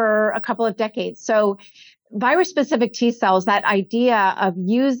around for a couple of decades. So virus-specific T cells, that idea of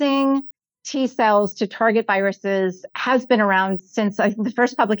using T cells to target viruses has been around since the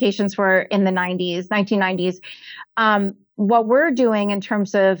first publications were in the 1990s. What we're doing in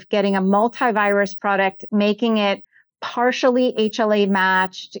terms of getting a multi-virus product, making it partially HLA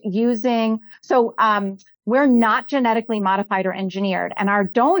matched, we're not genetically modified or engineered, and our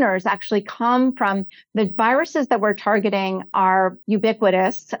donors actually come from the viruses that we're targeting are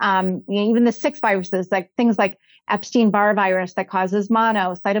ubiquitous. Even the 6 viruses, like things like Epstein-Barr virus that causes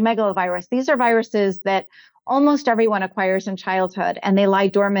mono, cytomegalovirus. These are viruses that almost everyone acquires in childhood, and they lie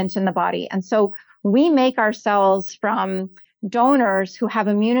dormant in the body. And so we make our cells from donors who have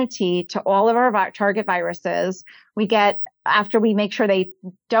immunity to all of our target viruses. After we make sure they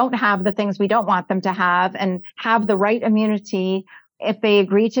don't have the things we don't want them to have and have the right immunity, if they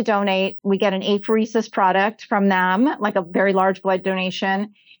agree to donate, we get an apheresis product from them, like a very large blood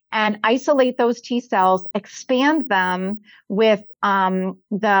donation, and isolate those T cells, expand them with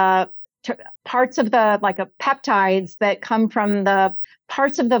the parts of peptides that come from the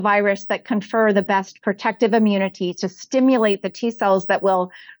parts of the virus that confer the best protective immunity to stimulate the T cells that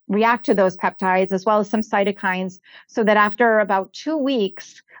will react to those peptides, as well as some cytokines, so that after about 2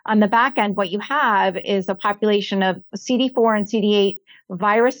 weeks on the back end, what you have is a population of CD4 and CD8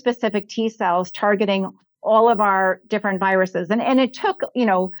 virus-specific T cells targeting all of our different viruses. And it took,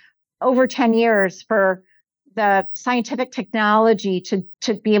 over 10 years for the scientific technology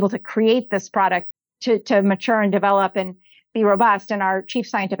to be able to create this product, to mature and develop and be robust. And our chief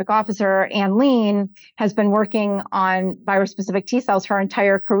scientific officer, Ann Lean, has been working on virus-specific T cells her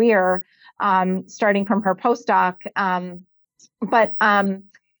entire career, starting from her postdoc.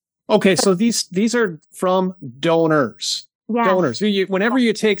 Okay, so these are from donors. Yes. Donors. Whenever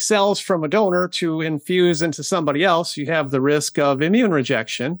you take cells from a donor to infuse into somebody else, you have the risk of immune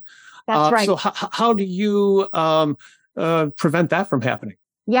rejection. That's right. So how do you prevent that from happening?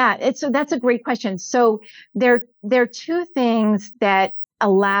 Yeah, that's a great question. So there are 2 things that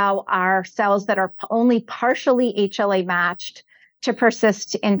allow our cells that are only partially HLA matched to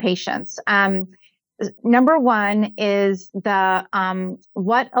persist in patients. Number one is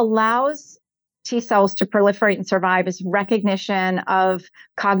what allows T cells to proliferate and survive is recognition of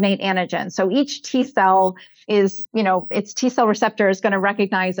cognate antigen. So each T cell is, its T cell receptor is going to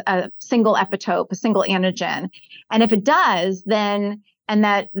recognize a single epitope, a single antigen. And if it does, then, and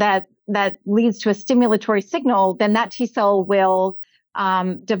that leads to a stimulatory signal, then that T cell will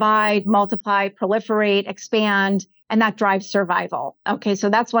divide, multiply, proliferate, expand, and that drives survival. Okay, so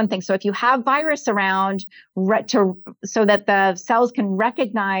that's one thing. So if you have virus around so that the cells can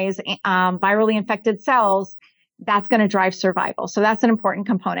recognize virally infected cells, that's going to drive survival. So that's an important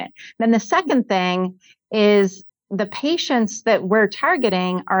component. Then the second thing is the patients that we're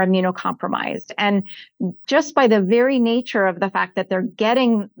targeting are immunocompromised. And just by the very nature of the fact that they're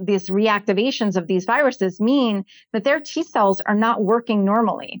getting these reactivations of these viruses mean that their T cells are not working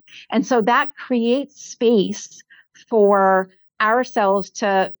normally. And so that creates space for our cells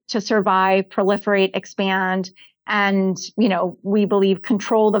to survive, proliferate, expand, and we believe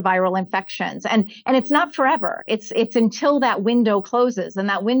control the viral infections. And it's not forever. It's until that window closes, and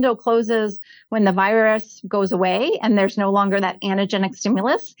that window closes when the virus goes away and there's no longer that antigenic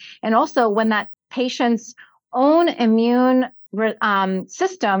stimulus, and also when that patient's own immune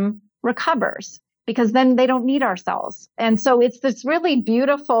system recovers, because then they don't need our cells. And so it's this really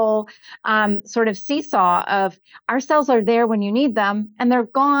beautiful sort of seesaw of our cells are there when you need them, and they're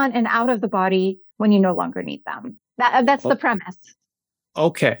gone and out of the body when you no longer need them. That's the premise.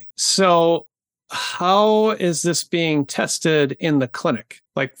 Okay. So how is this being tested in the clinic?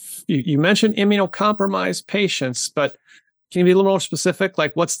 Like you mentioned immunocompromised patients, but can you be a little more specific?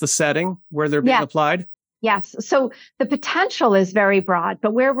 Like what's the setting where they're being applied? Yes. So the potential is very broad,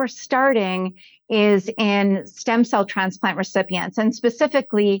 but where we're starting is in stem cell transplant recipients, and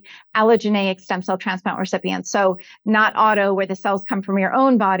specifically allogeneic stem cell transplant recipients. So not auto, where the cells come from your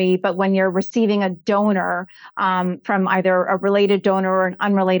own body, but when you're receiving a donor from either a related donor or an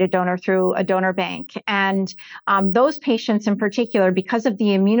unrelated donor through a donor bank. And those patients in particular, because of the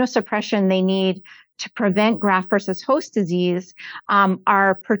immunosuppression they need to prevent graft versus host disease,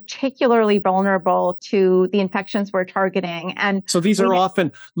 are particularly vulnerable to the infections we're targeting. And so these are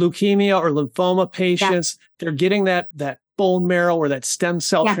often leukemia or lymphoma patients. Yeah. They're getting that bone marrow or that stem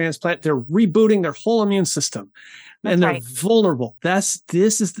cell transplant. They're rebooting their whole immune system. That's and they're right. vulnerable.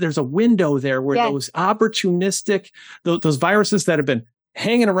 There's a window there where those opportunistic, those viruses that have been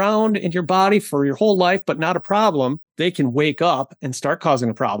hanging around in your body for your whole life, but not a problem, they can wake up and start causing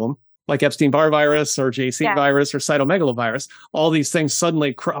a problem. Like Epstein-Barr virus or JC virus or cytomegalovirus. All these things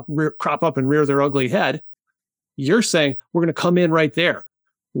suddenly crop up and rear their ugly head. you're saying we're going to come in right there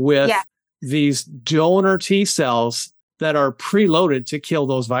with Yeah. these donor T cells that are preloaded to kill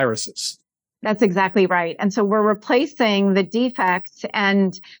those viruses. That's exactly right. And so we're replacing the defects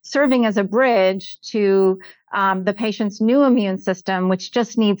and serving as a bridge to the patient's new immune system, which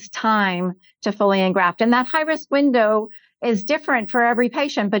just needs time to fully engraft. And that high risk window is different for every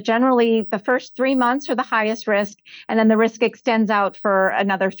patient, but generally the first 3 months are the highest risk, and then the risk extends out for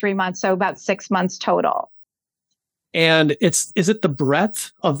another 3 months, so about 6 months total. And is it the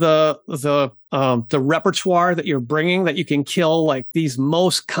breadth of the repertoire that you're bringing that you can kill like these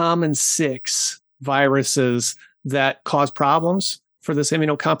most common 6 viruses that cause problems for this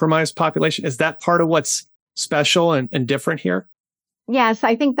immunocompromised population? Is that part of what's special and different here? Yes,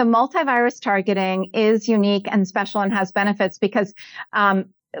 I think the multivirus targeting is unique and special and has benefits because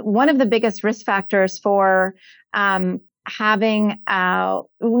one of the biggest risk factors for having,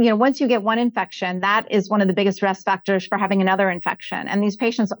 once you get one infection, that is one of the biggest risk factors for having another infection. And these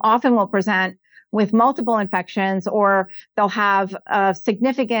patients often will present with multiple infections, or they'll have a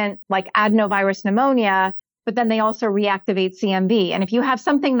significant like adenovirus pneumonia, but then they also reactivate CMV. And if you have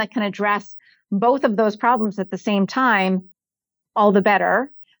something that can address both of those problems at the same time, all the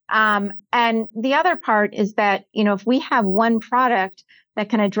better. And the other part is that, if we have one product that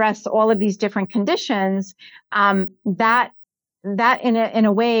can address all of these different conditions, that in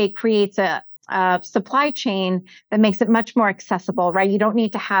a way creates a supply chain that makes it much more accessible, right? You don't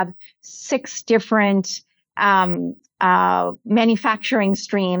need to have 6 different manufacturing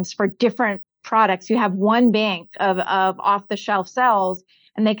streams for different products. You have one bank of off-the-shelf cells,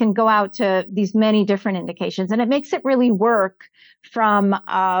 and they can go out to these many different indications. And it makes it really work from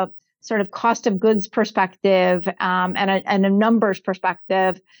a sort of cost of goods perspective and a numbers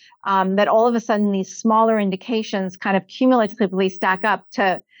perspective, that all of a sudden these smaller indications kind of cumulatively stack up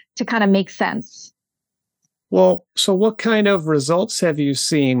to kind of make sense. Well, so what kind of results have you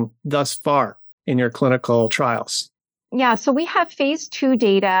seen thus far in your clinical trials? Yeah, so we have phase 2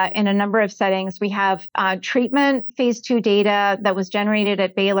 data in a number of settings. We have treatment phase 2 data that was generated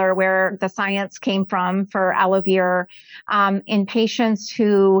at Baylor, where the science came from for AlloVir, in patients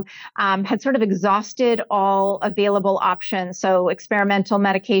who had sort of exhausted all available options, so experimental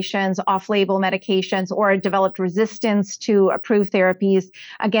medications, off-label medications, or developed resistance to approved therapies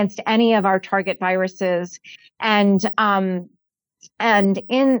against any of our target viruses. And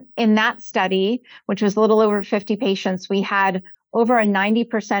in that study, which was a little over 50 patients, we had over a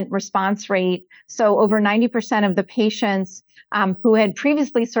 90% response rate. So over 90% of the patients who had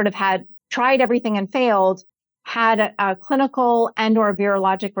previously sort of had tried everything and failed had a clinical and or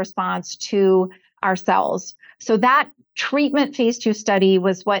virologic response to our cells. So that treatment phase 2 study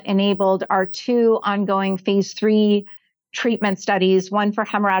was what enabled our 2 ongoing phase 3 treatment studies, one for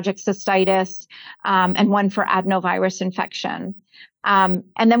hemorrhagic cystitis and one for adenovirus infection. And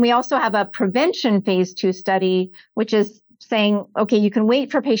then we also have a prevention phase 2 study, which is saying, okay, you can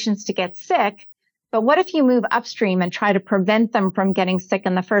wait for patients to get sick, but what if you move upstream and try to prevent them from getting sick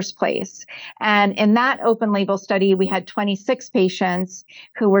in the first place? And in that open label study, we had 26 patients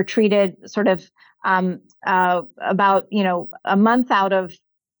who were treated sort of about, a month out of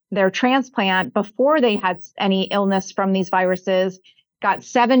their transplant before they had any illness from these viruses, got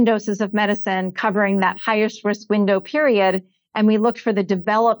 7 doses of medicine covering that highest risk window period. And we looked for the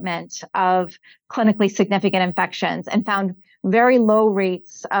development of clinically significant infections and found very low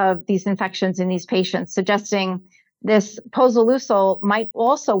rates of these infections in these patients, suggesting this posoleucel might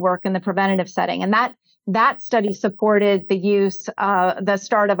also work in the preventative setting. And that study supported the use, the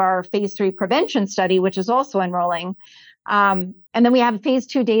start of our phase 3 prevention study, which is also enrolling. And then we have phase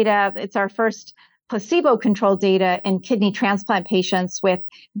 2 data. It's our first placebo-controlled data in kidney transplant patients with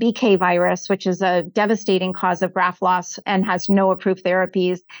BK virus, which is a devastating cause of graft loss and has no approved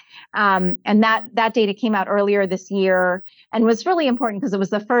therapies. And that data came out earlier this year and was really important because it was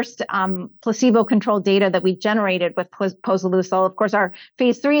the first placebo-controlled data that we generated with posoleucel. Of course, our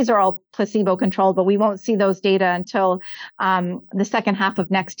phase 3s are all placebo-controlled, but we won't see those data until the second half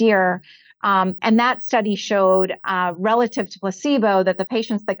of next year. And that study showed, relative to placebo, that the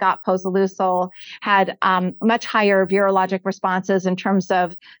patients that got posoleucel had much higher virologic responses in terms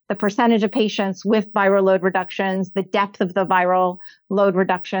of the percentage of patients with viral load reductions, the depth of the viral load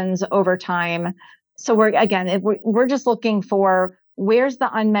reductions over time. So we're just looking for where's the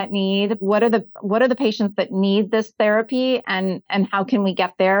unmet need, what are the patients that need this therapy, and how can we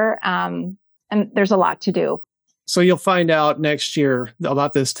get there? And there's a lot to do. So you'll find out next year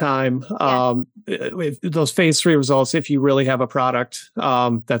about this time, with those phase 3 results, if you really have a product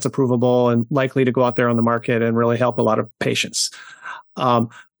that's approvable and likely to go out there on the market and really help a lot of patients.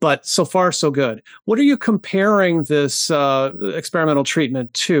 But so far, so good. What are you comparing this experimental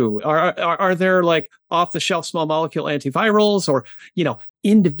treatment to? Are there like off-the-shelf small molecule antivirals, or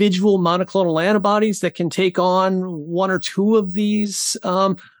individual monoclonal antibodies that can take on one or two of these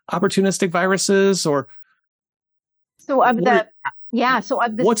opportunistic viruses? Or So of the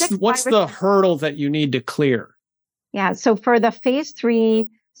what's the hurdle that you need to clear? Yeah. So for the phase 3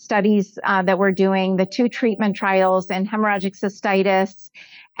 studies that we're doing, the 2 treatment trials in hemorrhagic cystitis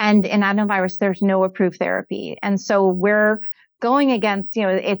and in adenovirus, there's no approved therapy. And so we're going against,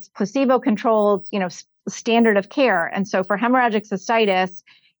 it's placebo-controlled, standard of care. And so for hemorrhagic cystitis,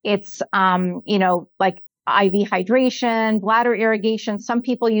 it's, like IV hydration, bladder irrigation. Some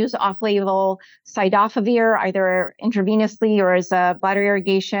people use off-label cidofovir, either intravenously or as a bladder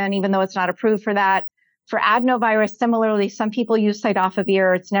irrigation, even though it's not approved for that. For adenovirus, similarly, some people use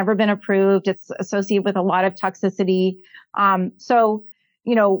cidofovir. It's never been approved. It's associated with a lot of toxicity. So,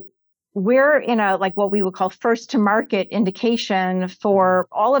 we're in a what we would call first to market indication for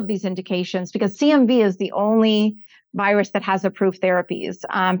all of these indications, because CMV is the only virus that has approved therapies.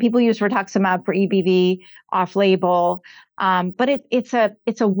 People use rituximab for EBV off label, but it's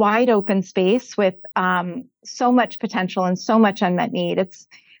a wide open space with so much potential and so much unmet need.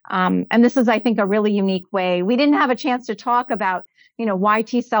 And this is, I think, a really unique way. We didn't have a chance to talk about, why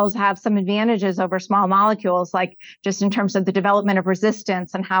T cells have some advantages over small molecules, like just in terms of the development of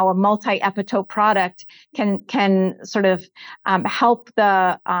resistance and how a multi-epitope product can sort of help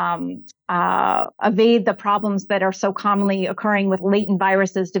the evade the problems that are so commonly occurring with latent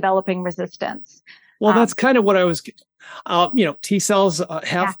viruses developing resistance. Well, that's kind of what I was, T cells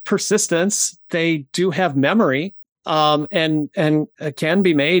have persistence. They do have memory. And can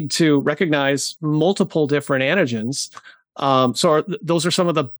be made to recognize multiple different antigens. So those are some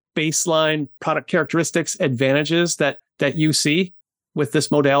of the baseline product characteristics, advantages that you see with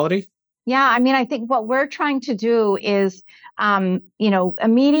this modality? Yeah, I mean, I think what we're trying to do is,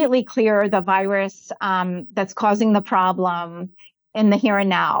 immediately clear the virus that's causing the problem in the here and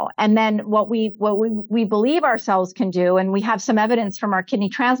now. And then what we believe our cells can do, and we have some evidence from our kidney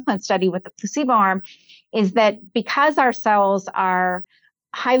transplant study with the placebo arm, is that because our cells are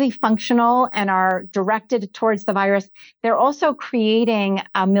highly functional and are directed towards the virus, they're also creating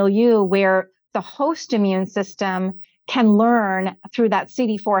a milieu where the host immune system can learn through that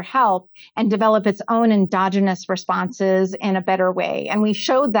CD4 help and develop its own endogenous responses in a better way. And we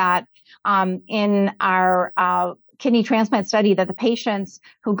showed that in our kidney transplant study, that the patients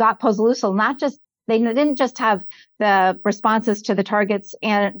who got posoleucel, they didn't just have the responses to the targets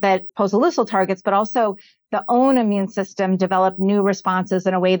and that posoleucel targets, but also the own immune system developed new responses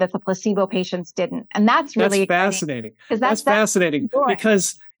in a way that the placebo patients didn't. And that's really fascinating. That's fascinating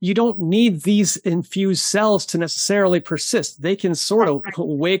because you don't need these infused cells to necessarily persist. They can sort of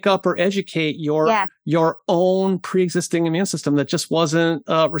wake up or educate your own pre-existing immune system that just wasn't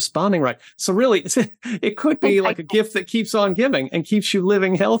responding right. So really, it could be like a gift that keeps on giving and keeps you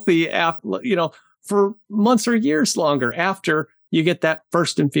living healthy after, for months or years longer after you get that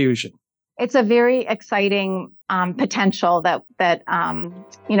first infusion. It's a very exciting potential that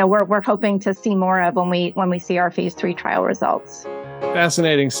we're hoping to see more of when we see our phase 3 trial results.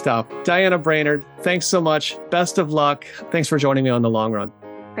 Fascinating stuff. Diana Brainard, thanks so much. Best of luck. Thanks for joining me on The Long Run.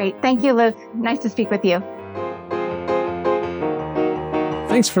 Great. Thank you, Liz. Nice to speak with you.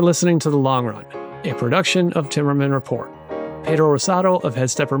 Thanks for listening to The Long Run, a production of Timmerman Report. Pedro Rosado of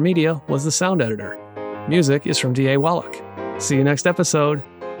Headstepper Media was the sound editor. Music is from D.A. Wallach. See you next episode.